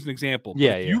using you as an example, but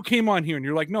if you came on here and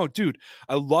you're like, no, dude,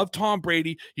 I love Tom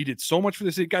Brady. He did so much for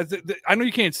this. Guys, I know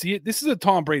you can't see it. This is a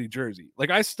Tom Brady jersey. Like,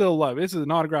 I still love it. This is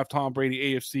an autographed Tom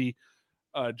Brady AFC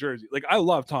jersey. Like, I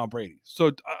love Tom Brady.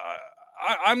 So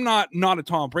I'm not a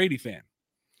Tom Brady fan.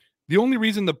 The only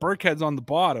reason the Burkhead's on the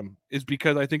bottom is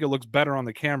because I think it looks better on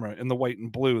the camera in the white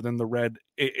and blue than the red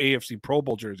AFC Pro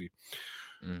Bowl jersey.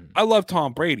 I love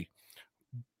Tom Brady,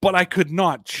 but I could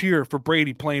not cheer for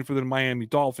Brady playing for the Miami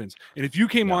Dolphins. And if you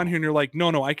came on here and you're like,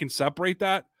 no, I can separate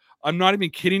that, I'm not even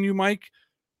kidding you, Mike.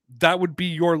 That would be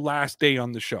your last day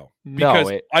on the show,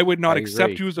 because I would not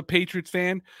accept you as a Patriots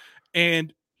fan.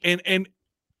 And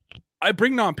I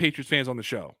bring non-Patriots fans on the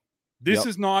show. This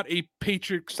is not a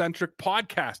Patriot-centric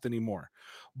podcast anymore.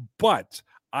 But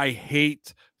I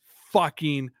hate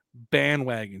fucking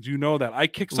bandwagons. You know that. I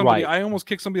kicked somebody. I almost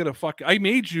kicked somebody I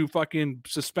made you fucking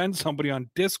suspend somebody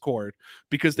on Discord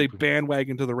because they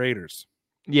bandwagoned to the Raiders.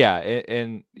 Yeah,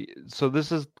 and so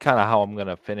this is kind of how I'm going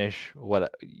to finish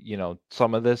what,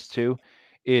 some of this too,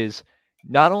 is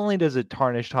not only does it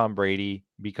tarnish Tom Brady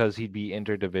because he'd be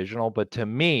interdivisional, but to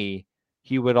me,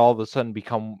 he would all of a sudden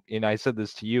become, and I said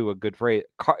this to you, a good phrase,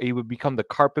 he would become the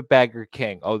carpetbagger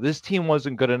king. Oh, this team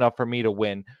wasn't good enough for me to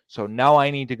win, so now I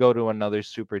need to go to another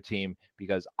super team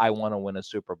because I want to win a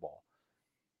Super Bowl.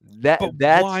 That's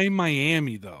why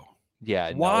Miami, though?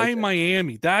 Yeah. Why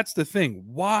Miami? That's the thing.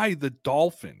 Why the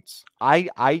Dolphins?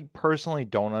 I personally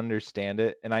don't understand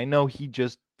it. And I know he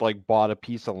just bought a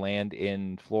piece of land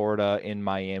in Florida, in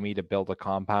Miami, to build a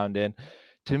compound in.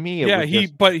 To me,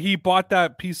 but he bought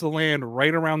that piece of land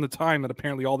right around the time that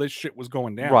apparently all this shit was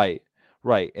going down.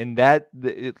 Right. And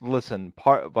listen,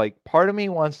 part of me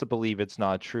wants to believe it's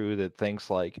not true, that thinks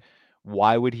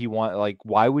why would he want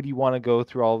to go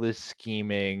through all this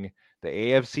scheming? The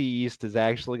AFC East is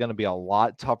actually going to be a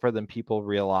lot tougher than people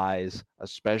realize,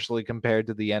 especially compared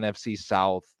to the NFC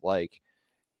South.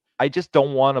 I just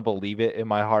don't want to believe it in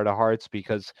my heart of hearts,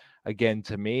 because, again,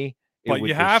 to me, but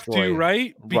you have to,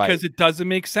 right? Because it doesn't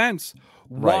make sense.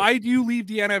 Why do you leave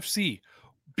the NFC?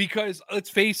 Because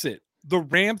let's face it, the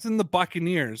Rams and the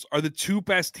Buccaneers are the two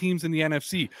best teams in the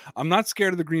NFC. I'm not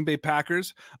scared of the Green Bay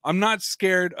Packers. I'm not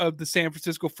scared of the San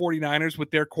Francisco 49ers with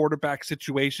their quarterback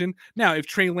situation. Now, if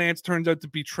Trey Lance turns out to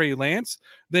be Trey Lance,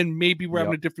 then maybe we're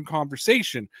having a different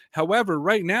conversation. However,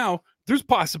 right now, there's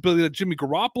possibility that Jimmy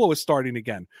Garoppolo is starting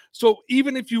again. So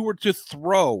even if you were to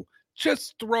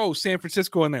just throw San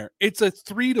Francisco in there, it's a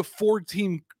 3 to 4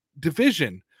 team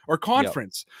division or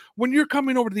conference. When you're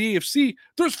coming over to the AFC,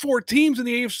 there's 4 teams in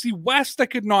the AFC West that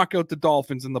could knock out the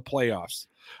Dolphins in the playoffs.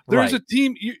 There's a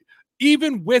team,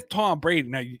 even with Tom Brady.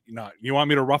 Now, you want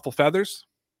me to ruffle feathers?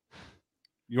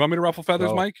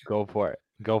 Mike? Go for it.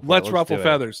 Let's ruffle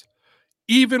feathers.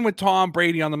 Even with Tom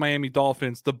Brady on the Miami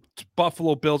Dolphins, the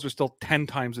Buffalo Bills are still 10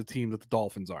 times the team that the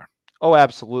Dolphins are. Oh,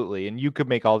 absolutely. And you could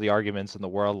make all the arguments in the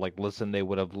world. Like, listen, they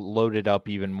would have loaded up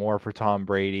even more for Tom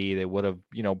Brady. They would have,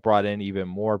 brought in even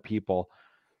more people.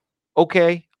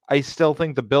 Okay, I still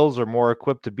think the Bills are more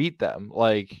equipped to beat them.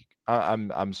 Like,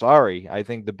 I'm sorry. I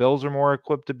think the Bills are more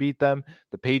equipped to beat them.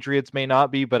 The Patriots may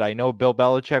not be, but I know Bill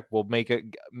Belichick will make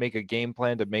a game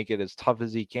plan to make it as tough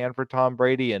as he can for Tom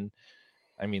Brady. And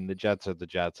I mean, the Jets are the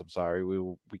Jets. I'm sorry.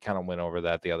 We kind of went over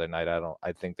that the other night.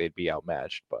 I think they'd be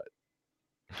outmatched, but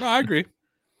No, I agree.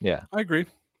 yeah. I agree.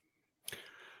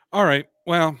 All right.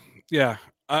 Well, yeah.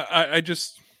 I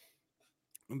just,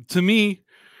 to me,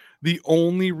 the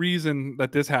only reason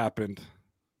that this happened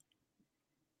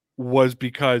was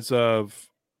because of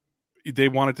they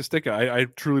wanted to stick it. I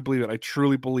truly believe it. I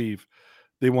truly believe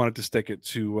they wanted to stick it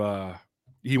to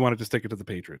he wanted to stick it to the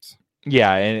Patriots.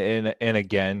 Yeah, and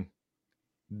again,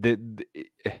 the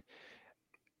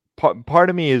part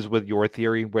of me is with your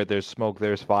theory where there's smoke,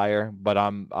 there's fire. But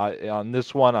on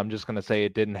this one, I'm just gonna say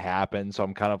it didn't happen. So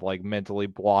I'm kind of like mentally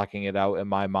blocking it out in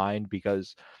my mind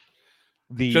because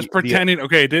Just the pretending,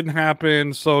 okay, it didn't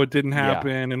happen, so it didn't yeah,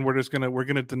 happen, and we're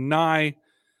gonna deny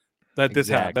that this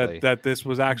happened, exactly. that this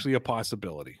was actually a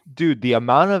possibility. Dude, the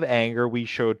amount of anger we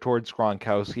showed towards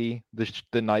Gronkowski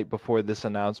the night before this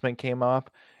announcement came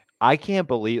up, I can't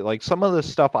believe, like, some of the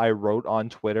stuff I wrote on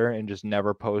Twitter and just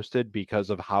never posted because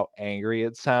of how angry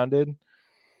it sounded.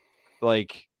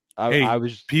 Like, I Hey,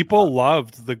 was, people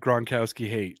loved the Gronkowski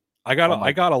hate. oh I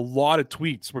my, got a lot of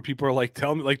tweets where people are like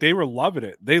telling me, like, they were loving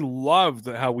it. They loved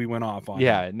how we went off on him.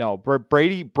 yeah, no,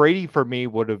 Brady for me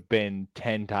would have been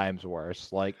 10 times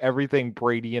worse. Like, everything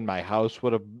Brady in my house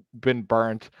would have been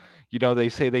burnt. They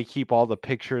say they keep all the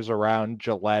pictures around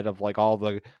Gillette of like all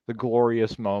the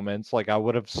glorious moments. Like, I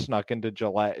would have snuck into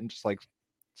Gillette and just like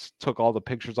took all the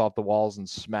pictures off the walls and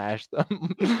smashed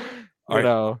them. All right,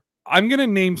 know. I'm gonna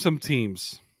name some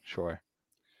teams, Sure.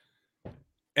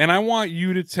 and I want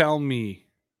you to tell me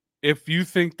if you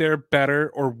think they're better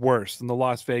or worse than the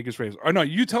Las Vegas Raiders. Or no,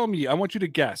 you tell me. I want you to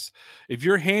guess. If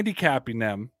you're handicapping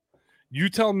them, you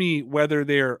tell me whether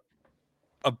they're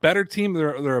a better team,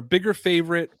 they're a bigger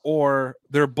favorite, or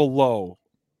they're below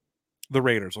the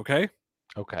Raiders, okay?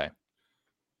 Okay.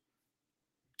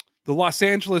 The Los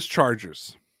Angeles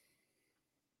Chargers.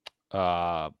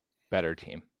 Better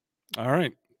team. All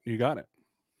right, you got it.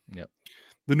 Yep.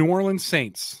 The New Orleans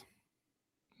Saints.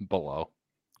 Below.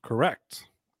 Correct.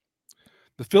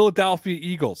 The Philadelphia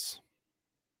Eagles.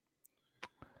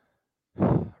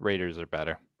 Raiders are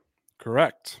better.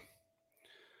 Correct.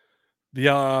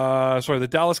 The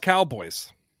Dallas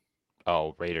Cowboys.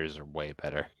 Oh, Raiders are way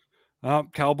better.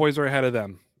 Cowboys are ahead of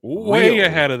them. Way Really?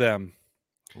 ahead of them.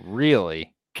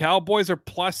 Really? Cowboys are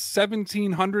plus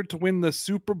 1,700 to win the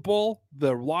Super Bowl.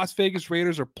 The Las Vegas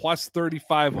Raiders are plus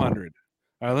 3,500.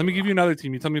 All right, let me give you another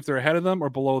team. You tell me if they're ahead of them or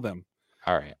below them.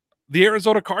 All right. The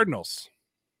Arizona Cardinals.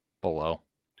 Below.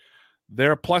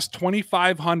 They're plus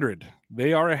 2,500.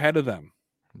 They are ahead of them.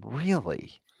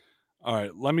 Really? All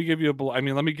right, let me give you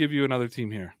another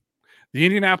team here. The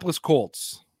Indianapolis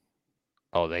Colts.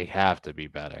 Oh, they have to be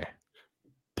better.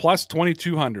 Plus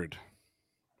 2,200.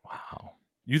 Wow.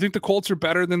 You think the Colts are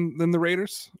better than the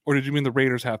Raiders? Or did you mean the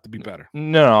Raiders have to be better?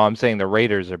 No, I'm saying the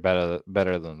Raiders are better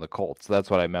than the Colts. That's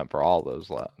what I meant for all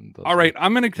those. All right,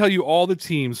 I'm going to tell you all the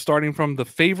teams starting from the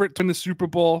favorite to win the Super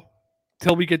Bowl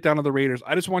till we get down to the Raiders.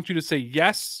 I just want you to say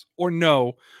yes or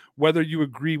no whether you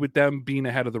agree with them being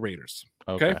ahead of the Raiders.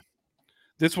 Okay?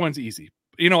 This one's easy.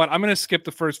 You know what? I'm going to skip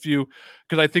the first few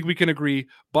because I think we can agree.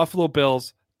 Buffalo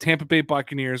Bills, Tampa Bay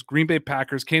Buccaneers, Green Bay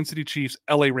Packers, Kansas City Chiefs,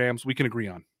 LA Rams, we can agree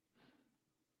on.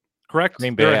 Correct?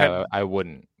 Green Bay, I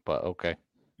wouldn't, but okay.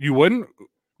 You wouldn't?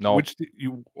 No.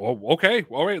 Okay.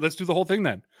 All right, let's do the whole thing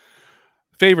then.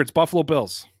 Favorites, Buffalo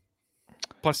Bills,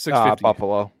 plus 650.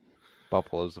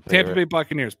 Buffalo's the favorite. Tampa Bay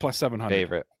Buccaneers, plus 700.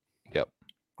 Favorite. Yep.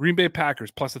 Green Bay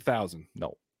Packers, plus 1,000.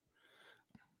 No.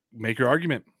 Make your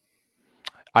argument.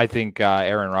 I think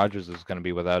Aaron Rodgers is going to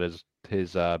be without his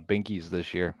binkies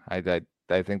this year. I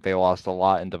think they lost a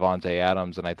lot in Devontae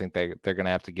Adams, and I think they're going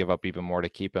to have to give up even more to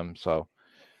keep him. So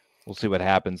we'll see what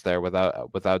happens there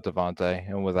without Devontae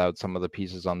and without some of the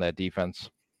pieces on that defense.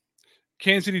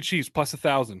 Kansas City Chiefs, plus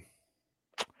 1,000.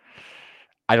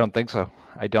 I don't think so.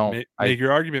 I don't. Make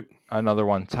your argument. Another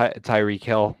one, Tyreek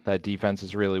Hill. That defense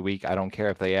is really weak. I don't care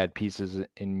if they add pieces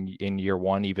in year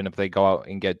one, even if they go out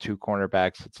and get 2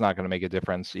 cornerbacks, it's not going to make a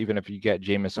difference. Even if you get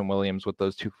Jamison Williams with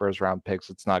those 2 first-round picks,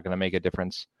 it's not going to make a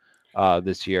difference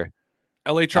this year.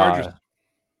 LA Chargers.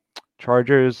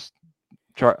 Chargers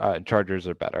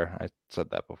are better. I said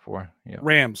that before. Yep.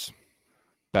 Rams.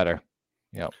 Better.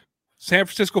 Yep. San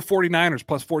Francisco 49ers,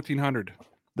 plus 1,400.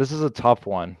 This is a tough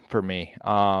one for me.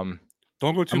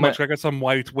 Don't go too I'm much. I got some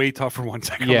way tougher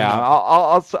ones. Yeah,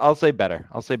 I'll say better. I'll say better.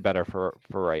 I'll say better for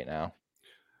right now.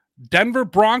 Denver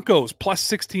Broncos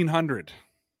plus 1,600.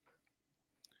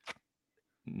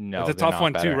 No, That's a tough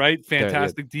one too, right?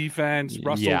 Fantastic defense.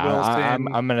 Russell Wilson.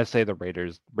 I'm gonna say the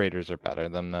Raiders are better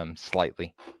than them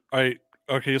slightly. All right.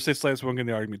 Okay, you'll say slightly. Won't get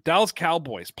the argument. Dallas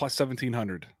Cowboys plus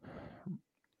 1,700.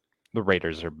 The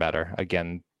Raiders are better.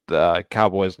 Again, the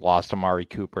Cowboys lost Amari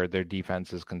Cooper. Their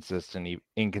defense is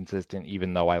inconsistent.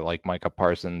 Even though I like Micah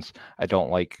Parsons, I don't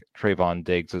like Trayvon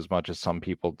Diggs as much as some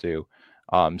people do.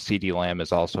 CeeDee Lamb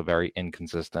is also very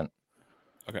inconsistent.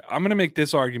 Okay, I'm gonna make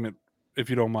this argument if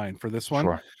you don't mind for this one.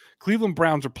 Sure. Cleveland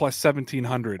Browns are plus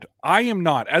 1,700. I am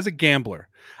not, as a gambler,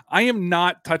 I am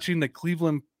not touching the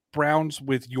Cleveland Browns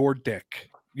with your dick.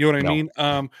 You know what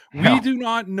I mean? We do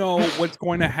not know what's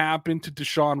going to happen to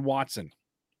Deshaun Watson.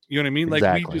 You know what I mean?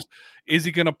 Exactly. Like, is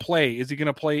he going to play? Is he going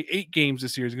to play 8 games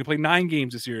this year? Is he going to play 9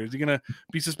 games this year? Is he going to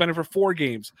be suspended for 4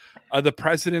 games? The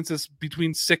precedence is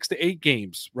between 6 to 8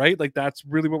 games, right? Like, that's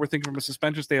really what we're thinking from a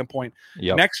suspension standpoint.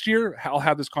 Yep. Next year, I'll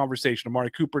have this conversation.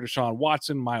 Amari Cooper, Deshaun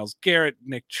Watson, Myles Garrett,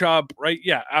 Nick Chubb, right?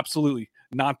 Yeah, absolutely.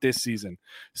 Not this season.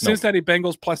 Cincinnati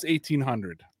Bengals plus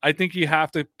 1,800. I think you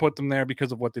have to put them there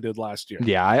because of what they did last year.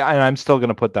 Yeah, I'm still going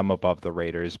to put them above the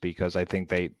Raiders because I think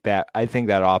that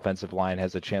offensive line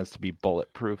has a chance to be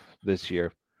bulletproof this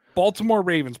year. Baltimore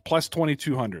Ravens plus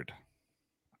 2,200.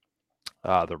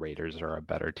 The Raiders are a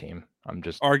better team. I'm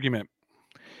just argument.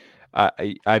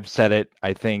 I've said it.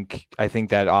 I think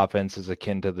that offense is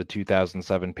akin to the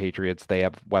 2007 Patriots. They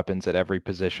have weapons at every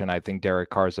position. I think Derek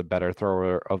Carr is a better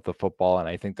thrower of the football, and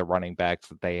I think the running backs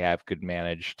that they have could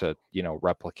manage to,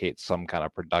 replicate some kind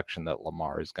of production that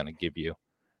Lamar is going to give you.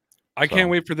 I can't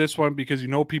wait for this one because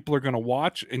people are going to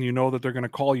watch and that they're going to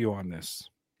call you on this.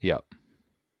 Yep.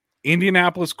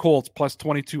 Indianapolis Colts plus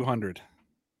 2,200.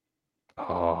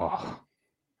 Oh.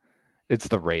 It's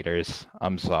the Raiders.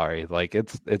 I'm sorry. Like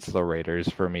it's the Raiders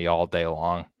for me all day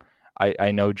long.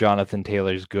 I know Jonathan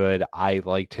Taylor's good. I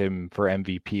liked him for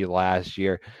MVP last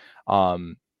year.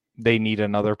 They need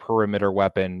another perimeter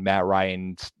weapon. Matt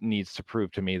Ryan needs to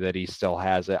prove to me that he still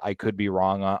has it. I could be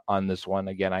wrong on this one.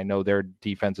 Again, I know their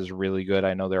defense is really good.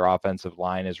 I know their offensive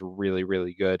line is really,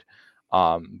 really good.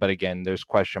 But again, there's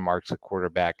question marks at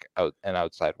quarterback and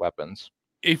outside weapons.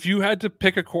 If you had to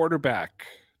pick a quarterback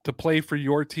to play for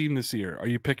your team this year, are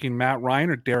you picking Matt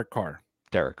Ryan or Derek Carr?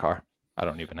 Derek Carr. I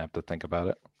don't even have to think about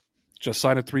it. Just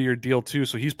signed a 3-year deal too,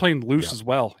 so he's playing loose as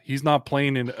well. He's not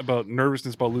playing about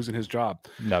nervousness about losing his job.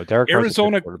 No, Derek Carr's a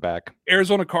good quarterback.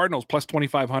 Arizona Cardinals plus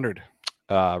 2,500.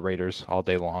 Raiders all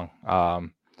day long. I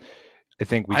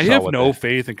think I have no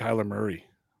faith in Kyler Murray.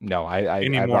 No,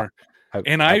 anymore.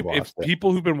 If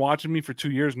people who've been watching me for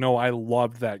 2 years know I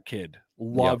loved that kid.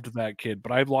 That kid,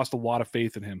 but I've lost a lot of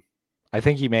faith in him. I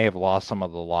think he may have lost some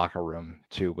of the locker room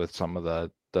too with some of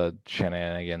the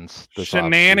shenanigans.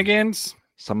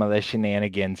 Some of the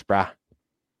shenanigans, brah.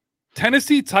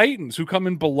 Tennessee Titans, who come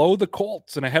in below the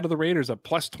Colts and ahead of the Raiders at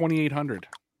plus 2,800.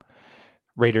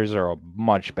 Raiders are a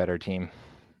much better team.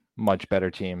 Much better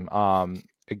team.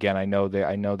 Again, I know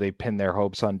they pin their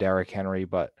hopes on Derrick Henry,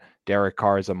 but Derek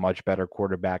Carr is a much better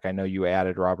quarterback. I know you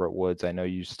added Robert Woods. I know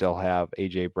you still have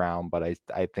AJ Brown, but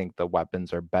I think the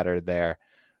weapons are better there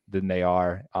than they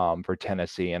are for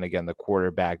Tennessee. And again, the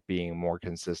quarterback being more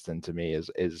consistent to me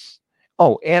is.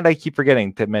 Oh, and I keep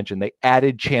forgetting to mention they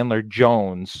added Chandler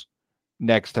Jones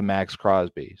next to Max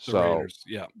Crosby. Raiders,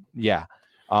 yeah.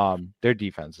 Their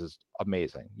defense is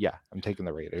amazing. Yeah, I'm taking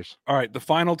the Raiders. All right, the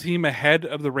final team ahead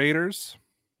of the Raiders,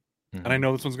 and I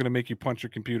know this one's going to make you punch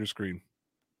your computer screen.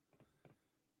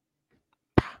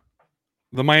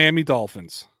 The Miami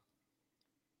Dolphins.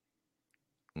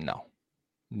 No.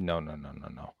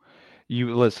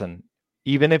 You listen,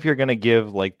 even if you're going to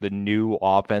give like the new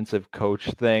offensive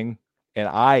coach thing, and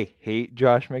I hate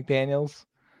Josh McDaniels,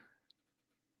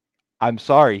 I'm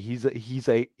sorry,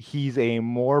 he's a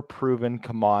more proven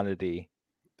commodity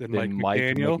than Mike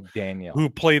McDaniel, who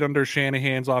played under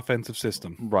Shanahan's offensive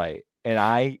system. Right. And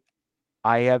I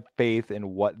have faith in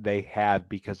what they have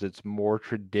because it's more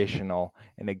traditional.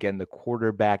 And again, the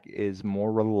quarterback is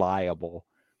more reliable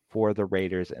for the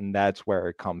Raiders, and that's where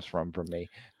it comes from for me.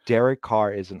 Derek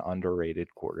Carr is an underrated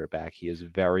quarterback. He is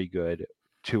very good.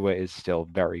 Tua is still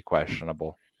very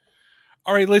questionable.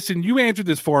 All right, listen, you answered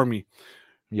this for me.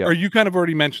 Yep. Or you kind of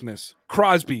already mentioned this.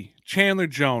 Crosby, Chandler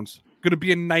Jones, going to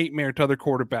be a nightmare to other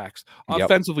quarterbacks. Yep.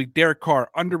 Offensively, Derek Carr,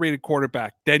 underrated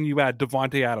quarterback. Then you add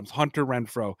Devontae Adams, Hunter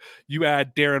Renfrow. You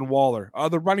add Darren Waller,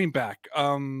 the running back.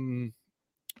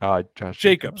 Josh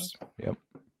Jacobs. Yep.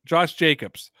 Josh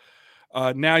Jacobs.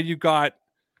 Now you got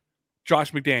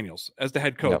Josh McDaniels as the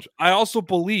head coach. Yep. I also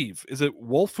believe, is it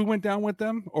Wolf who went down with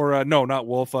them? Or no, not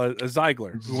Wolf,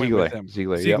 Ziegler who went with them.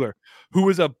 Ziegler, who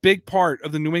was a big part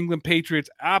of the New England Patriots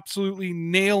absolutely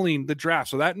nailing the draft.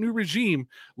 So that new regime,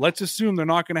 let's assume they're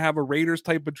not going to have a Raiders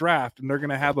type of draft, and they're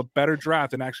going to have a better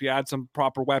draft and actually add some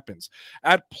proper weapons.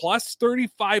 At plus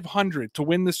 3,500 to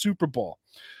win the Super Bowl,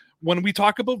 when we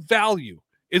talk about value,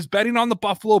 is betting on the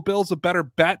Buffalo Bills a better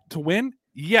bet to win?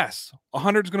 Yes,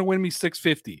 100 is going to win me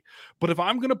 650. But if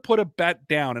I'm going to put a bet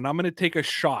down and I'm going to take a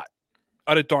shot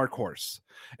at a dark horse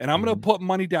and I'm going to put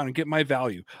money down and get my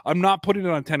value, I'm not putting it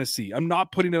on Tennessee. I'm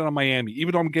not putting it on Miami,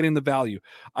 even though I'm getting the value.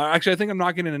 Actually, I think I'm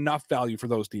not getting enough value for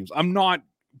those teams. I'm not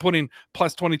putting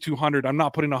plus 2,200. I'm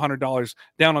not putting $100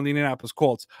 down on the Indianapolis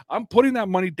Colts. I'm putting that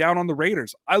money down on the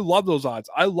Raiders. I love those odds.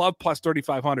 I love plus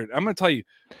 3,500. I'm going to tell you,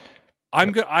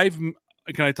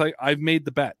 can I tell you, I've made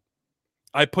the bet.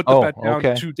 I put the bet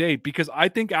down today because I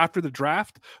think after the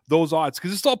draft, those odds,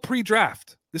 because it's all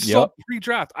pre-draft. This is all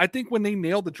pre-draft. I think when they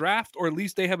nail the draft, or at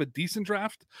least they have a decent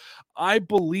draft, I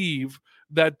believe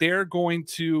that their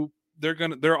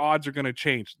odds are gonna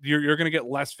change. You're gonna get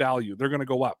less value. They're gonna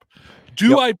go up.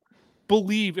 Do I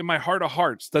believe in my heart of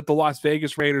hearts that the Las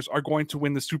Vegas Raiders are going to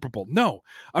win the Super Bowl? No,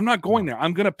 I'm not going there.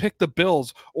 I'm gonna pick the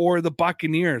Bills or the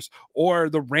Buccaneers or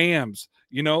the Rams.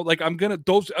 I'm gonna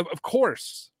of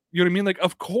course. You know what I mean? Like,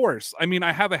 of course. I mean,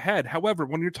 I have a head. However,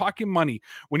 when you're talking money,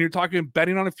 when you're talking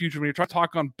betting on a future, when you're trying to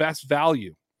talk on best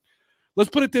value, let's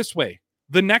put it this way.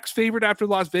 The next favorite after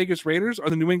the Las Vegas Raiders are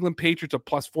the New England Patriots at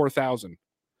plus 4,000.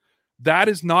 That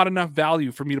is not enough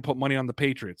value for me to put money on the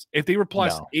Patriots. If they were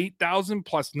plus 8,000,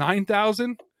 plus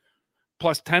 9,000,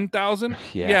 plus 10,000,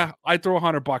 I'd throw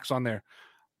 $100 on there.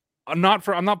 I'm not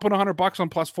putting $100 on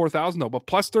plus 4,000 though, but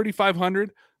plus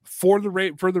 3,500 for the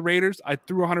Raiders, I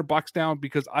threw $100 down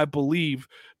because I believe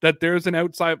that there's an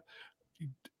outside.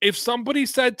 If somebody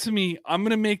said to me, I'm going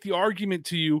to make the argument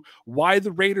to you why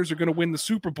the Raiders are going to win the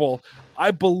Super Bowl, I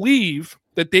believe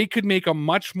that they could make a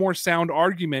much more sound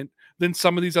argument than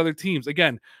some of these other teams.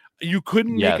 Again, you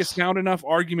couldn't make a sound enough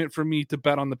argument for me to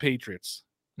bet on the Patriots.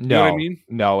 You know what I mean?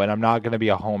 No, and I'm not going to be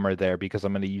a homer there because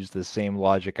I'm going to use the same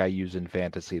logic I use in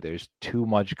fantasy. There's too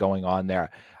much going on there.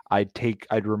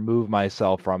 I'd remove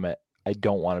myself from it. I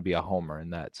don't want to be a homer in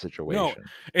that situation. No,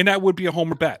 and that would be a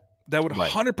homer bet. That would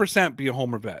 100% be a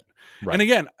homer bet. Right. And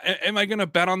again, am I going to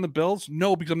bet on the Bills?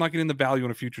 No, because I'm not getting the value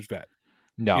on a futures bet.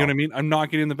 No. You know what I mean? I'm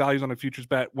not getting the values on a futures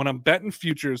bet. When I'm betting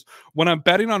futures, when I'm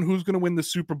betting on who's going to win the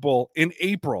Super Bowl in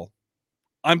April,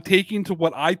 I'm taking to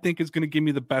what I think is going to give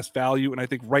me the best value. And I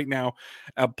think right now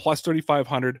at plus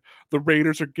 3,500, the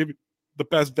Raiders are giving the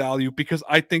best value because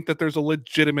I think that there's a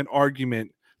legitimate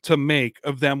argument to make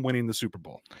of them winning the Super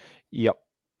Bowl. Yep,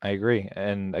 I agree.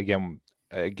 And again,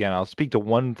 I'll speak to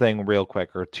one thing real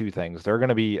quick, or two things. There are going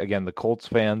to be, again, the Colts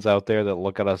fans out there that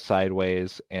look at us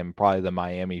sideways, and probably the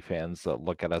Miami fans that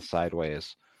look at us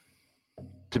sideways.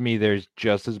 To me, there's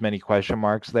just as many question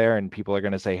marks there, and people are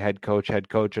going to say head coach.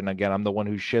 And again, I'm the one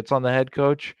who shits on the head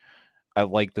coach. I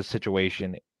like the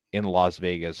situation in Las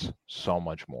Vegas so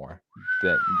much more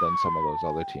than some of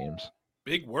those other teams.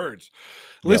 Big words.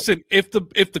 Listen, if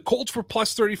the Colts were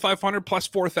plus 3,500, plus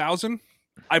 4,000,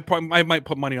 I might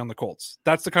put money on the Colts.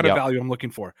 That's the kind of value I'm looking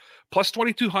for. Plus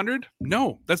 2,200,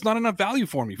 no, that's not enough value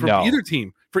for me either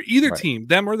team. For either team,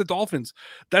 them or the Dolphins,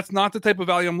 that's not the type of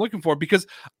value I'm looking for because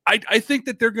I think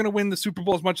that they're going to win the Super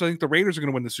Bowl as much as I think the Raiders are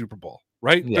going to win the Super Bowl.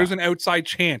 Right? Yeah. There's an outside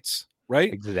chance.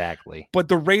 Right? Exactly. But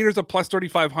the Raiders at plus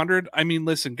 3,500. I mean,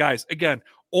 listen, guys. Again,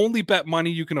 only bet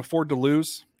money you can afford to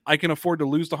lose. I can afford to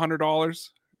lose the $100,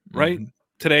 right?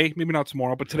 Today, maybe not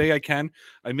tomorrow, but today I can.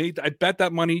 I bet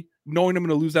that money knowing I'm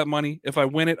going to lose that money. If I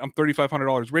win it, I'm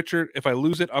 $3,500 richer. If I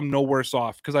lose it, I'm no worse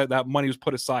off because that money was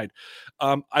put aside.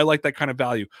 I like that kind of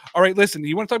value. All right, listen,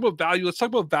 you want to talk about value? Let's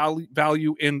talk about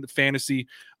value in fantasy,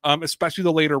 especially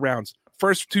the later rounds.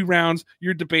 First two rounds,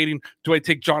 you're debating, do I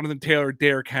take Jonathan Taylor or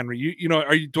Derrick Henry?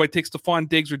 Do I take Stefon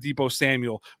Diggs or Deebo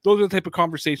Samuel? Those are the type of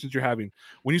conversations you're having.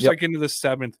 When you start getting to the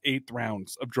 7th, 8th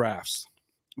rounds of drafts,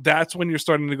 that's when you're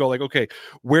starting to go like, okay,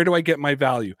 where do I get my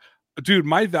value? Dude,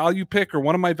 my value pick, or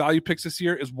one of my value picks this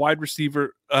year, is wide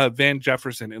receiver Van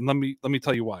Jefferson. And let me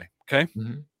tell you why, okay?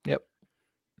 Yep.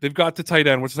 They've got the tight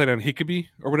end. What's the tight end? Hickey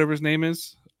or whatever his name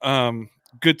is.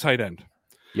 Good tight end.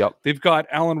 Yep. They've got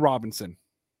Allen Robinson.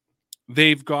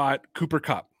 They've got Cooper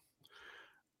Kupp.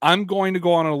 I'm going to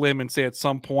go on a limb and say at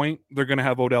some point they're going to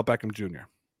have Odell Beckham Jr.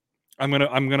 I'm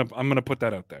gonna put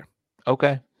that out there.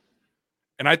 Okay.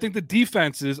 And I think the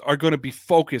defenses are going to be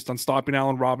focused on stopping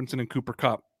Allen Robinson and Cooper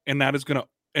Kupp, and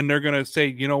they're going to say,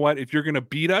 you know what? If you're going to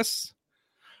beat us,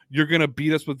 you're going to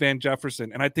beat us with Van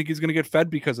Jefferson. And I think he's going to get fed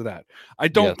because of that. I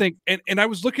don't think, and I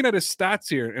was looking at his stats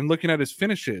here and looking at his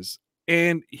finishes,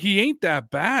 and he ain't that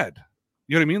bad.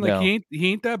 You know what I mean? Like he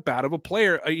ain't that bad of a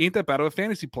player. He ain't that bad of a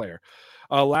fantasy player.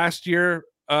 Last year,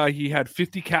 he had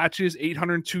 50 catches,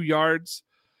 802 yards.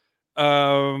 He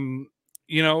had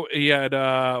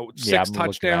 6 touchdowns.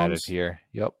 Looking at it here.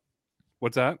 Yep.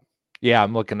 What's that? Yeah,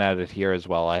 I'm looking at it here as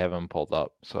well. I have him pulled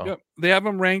up. So yep. They have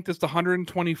him ranked as the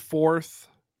 124th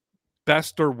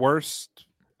best or worst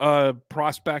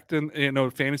prospect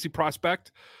in fantasy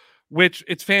prospect, which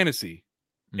it's fantasy.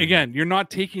 Again, you're not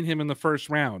taking him in the first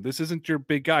round. This isn't your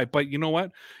big guy, but you know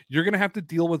what? You're going to have to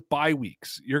deal with bye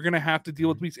weeks. You're going to have to deal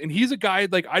with weeks. And he's a guy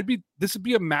like this would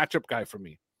be a matchup guy for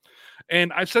me.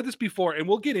 And I've said this before, and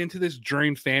we'll get into this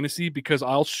during fantasy because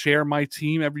I'll share my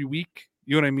team every week.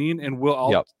 You know what I mean? And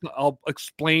I'll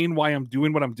explain why I'm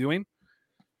doing what I'm doing.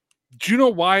 Do you know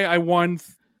why I won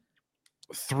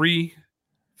 3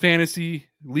 fantasy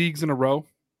leagues in a row?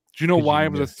 Do you know why I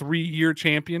was a 3-year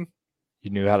champion? You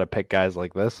knew how to pick guys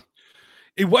like this?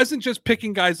 It wasn't just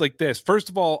picking guys like this. First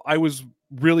of all, I was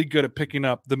really good at picking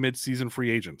up the mid-season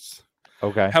free agents.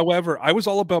 Okay. However, I was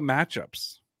all about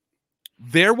matchups.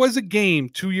 There was a game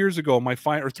 2 years ago,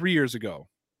 or 3 years ago,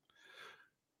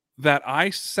 that I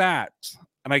sat,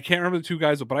 and I can't remember the 2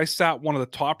 guys, but I sat one of the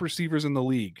top receivers in the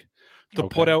league to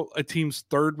put out a team's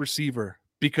 3rd receiver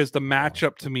because the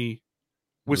matchup to me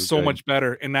was so much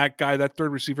better. And that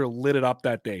 3rd receiver lit it up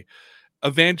that day.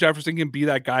 Van Jefferson can be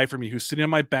that guy for me who's sitting on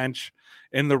my bench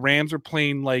and the Rams are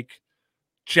playing like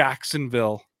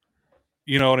Jacksonville.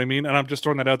 You know what I mean? And I'm just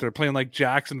throwing that out there, playing like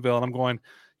Jacksonville. And I'm going,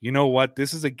 you know what?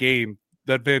 This is a game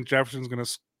that Van Jefferson's going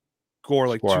to score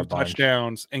like 2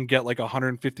 touchdowns and get like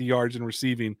 150 yards in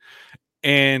receiving.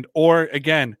 Or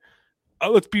again,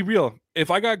 let's be real.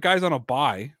 If I got guys on a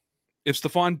bye, if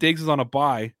Stefon Diggs is on a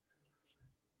bye,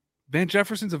 Van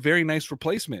Jefferson's a very nice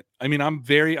replacement. I mean,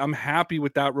 I'm happy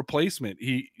with that replacement.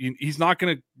 He's not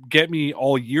going to get me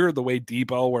all year the way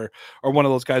Debo or one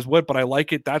of those guys would, but I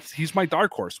like it. He's my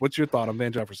dark horse. What's your thought on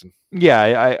Van Jefferson?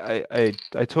 Yeah,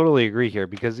 I totally agree here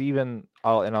because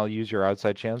I'll use your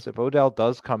outside chance. If Odell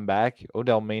does come back,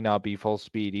 Odell may not be full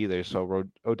speed either. So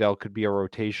Odell could be a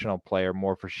rotational player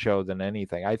more for show than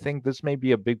anything. I think this may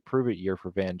be a big prove it year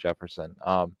for Van Jefferson.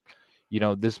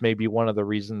 This may be one of the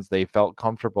reasons they felt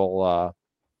comfortable.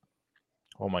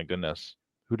 Oh my goodness.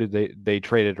 Who did they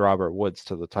traded Robert Woods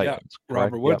to the Titans? Yeah,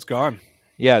 Robert Woods gone.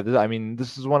 Yeah.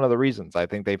 This is one of the reasons I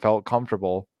think they felt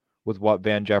comfortable with what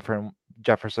Van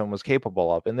Jefferson was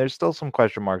capable of. And there's still some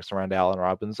question marks around Allen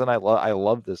Robinson. I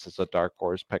love this as a dark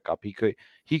horse pickup.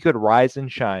 He could rise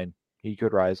and shine. He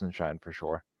could rise and shine for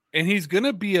sure. And he's going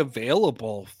to be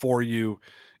available for you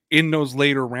in those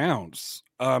later rounds.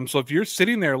 So if you're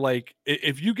sitting there, like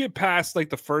if you get past like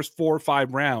the first 4 or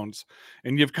 5 rounds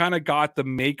and you've kind of got the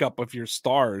makeup of your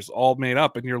stars all made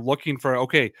up and you're looking for,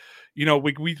 okay,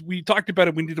 we talked about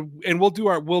it. We need to, and we'll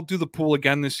do the pool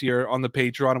again this year on the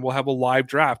Patreon and we'll have a live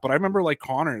draft. But I remember like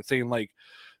Connor saying like,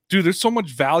 dude, there's so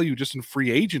much value just in free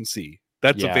agency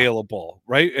that's available.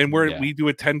 Right. And we do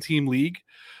a 10-team league.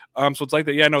 So it's like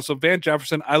that. Yeah, no. So Van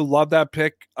Jefferson, I love that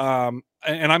pick.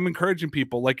 And I'm encouraging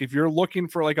people, like if you're looking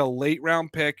for like a late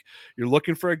round pick, you're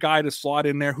looking for a guy to slot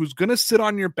in there who's going to sit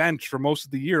on your bench for most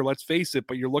of the year, let's face it,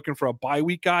 but you're looking for a bye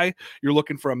week guy, you're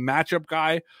looking for a matchup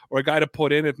guy or a guy to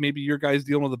put in if maybe your guy's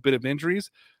dealing with a bit of injuries.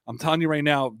 I'm telling you right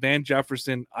now, Van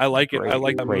Jefferson, I like it. I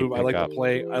like that move. I like the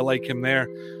play. I like him there.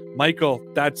 Michael,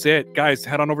 that's it. Guys,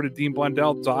 head on over to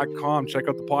DeanBlundell.com. Check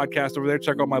out the podcast over there.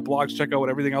 Check out my blogs. Check out what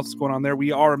everything else is going on there.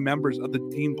 We are members of the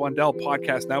Dean Blundell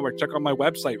Podcast Network. Check out my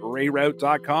website,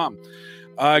 rayroute.com.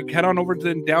 Head on over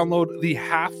to download the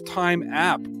Halftime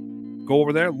app. Go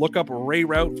over there, look up Ray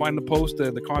Route, find the post,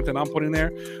 the content I'm putting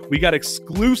there. We got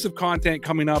exclusive content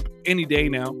coming up any day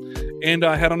now. And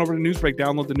head on over to Newsbreak,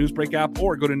 download the Newsbreak app,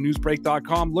 or go to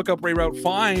newsbreak.com, look up Ray Route,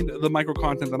 find the micro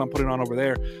content that I'm putting on over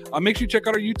there. Make sure you check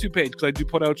out our YouTube page because I do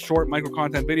put out short micro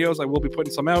content videos. I will be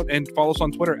putting some out, and follow us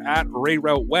on Twitter at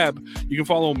RayRouteWeb. You can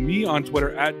follow me on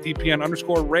Twitter at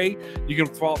DPN_Ray. You can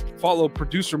follow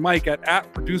producer Mike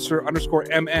at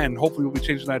producer_MN. Hopefully we'll be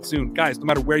changing that soon. Guys, no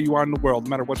matter where you are in the world, no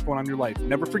matter what's going on in your life,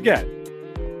 never forget,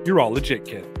 you're all legit,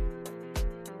 kid.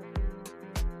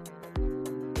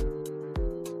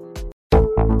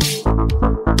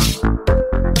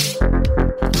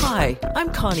 Hi,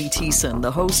 I'm Connie Thiessen, the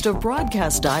host of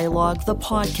Broadcast Dialogue, the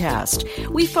podcast.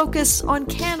 We focus on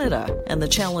Canada and the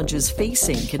challenges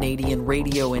facing Canadian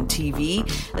radio and TV,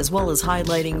 as well as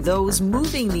highlighting those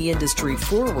moving the industry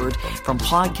forward from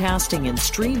podcasting and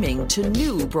streaming to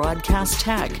new broadcast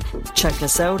tech. Check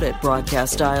us out at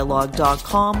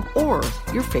broadcastdialogue.com or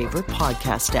your favorite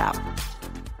podcast app.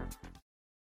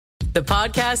 The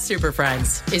Podcast Super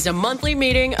Friends is a monthly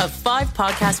meeting of 5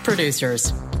 podcast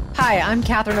producers. Hi, I'm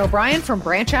Catherine O'Brien from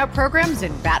Branch Out Programs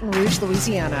in Baton Rouge,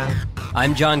 Louisiana.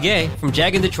 I'm John Gay from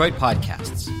Jag and Detroit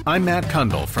Podcasts. I'm Matt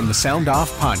Kundle from the Sound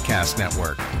Off Podcast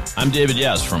Network. I'm David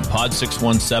Yes from Pod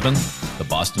 617, the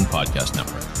Boston Podcast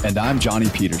Network. And I'm Johnny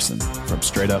Peterson from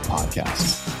Straight Up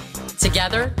Podcasts.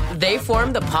 Together, they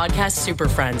form the Podcast Super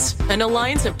Friends, an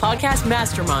alliance of podcast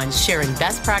masterminds sharing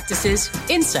best practices,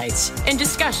 insights, and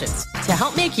discussions to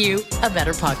help make you a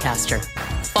better podcaster.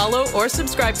 Follow or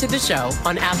subscribe to the show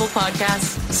on Apple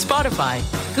Podcasts, Spotify,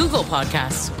 Google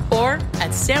Podcasts, or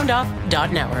at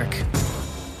soundoff.network.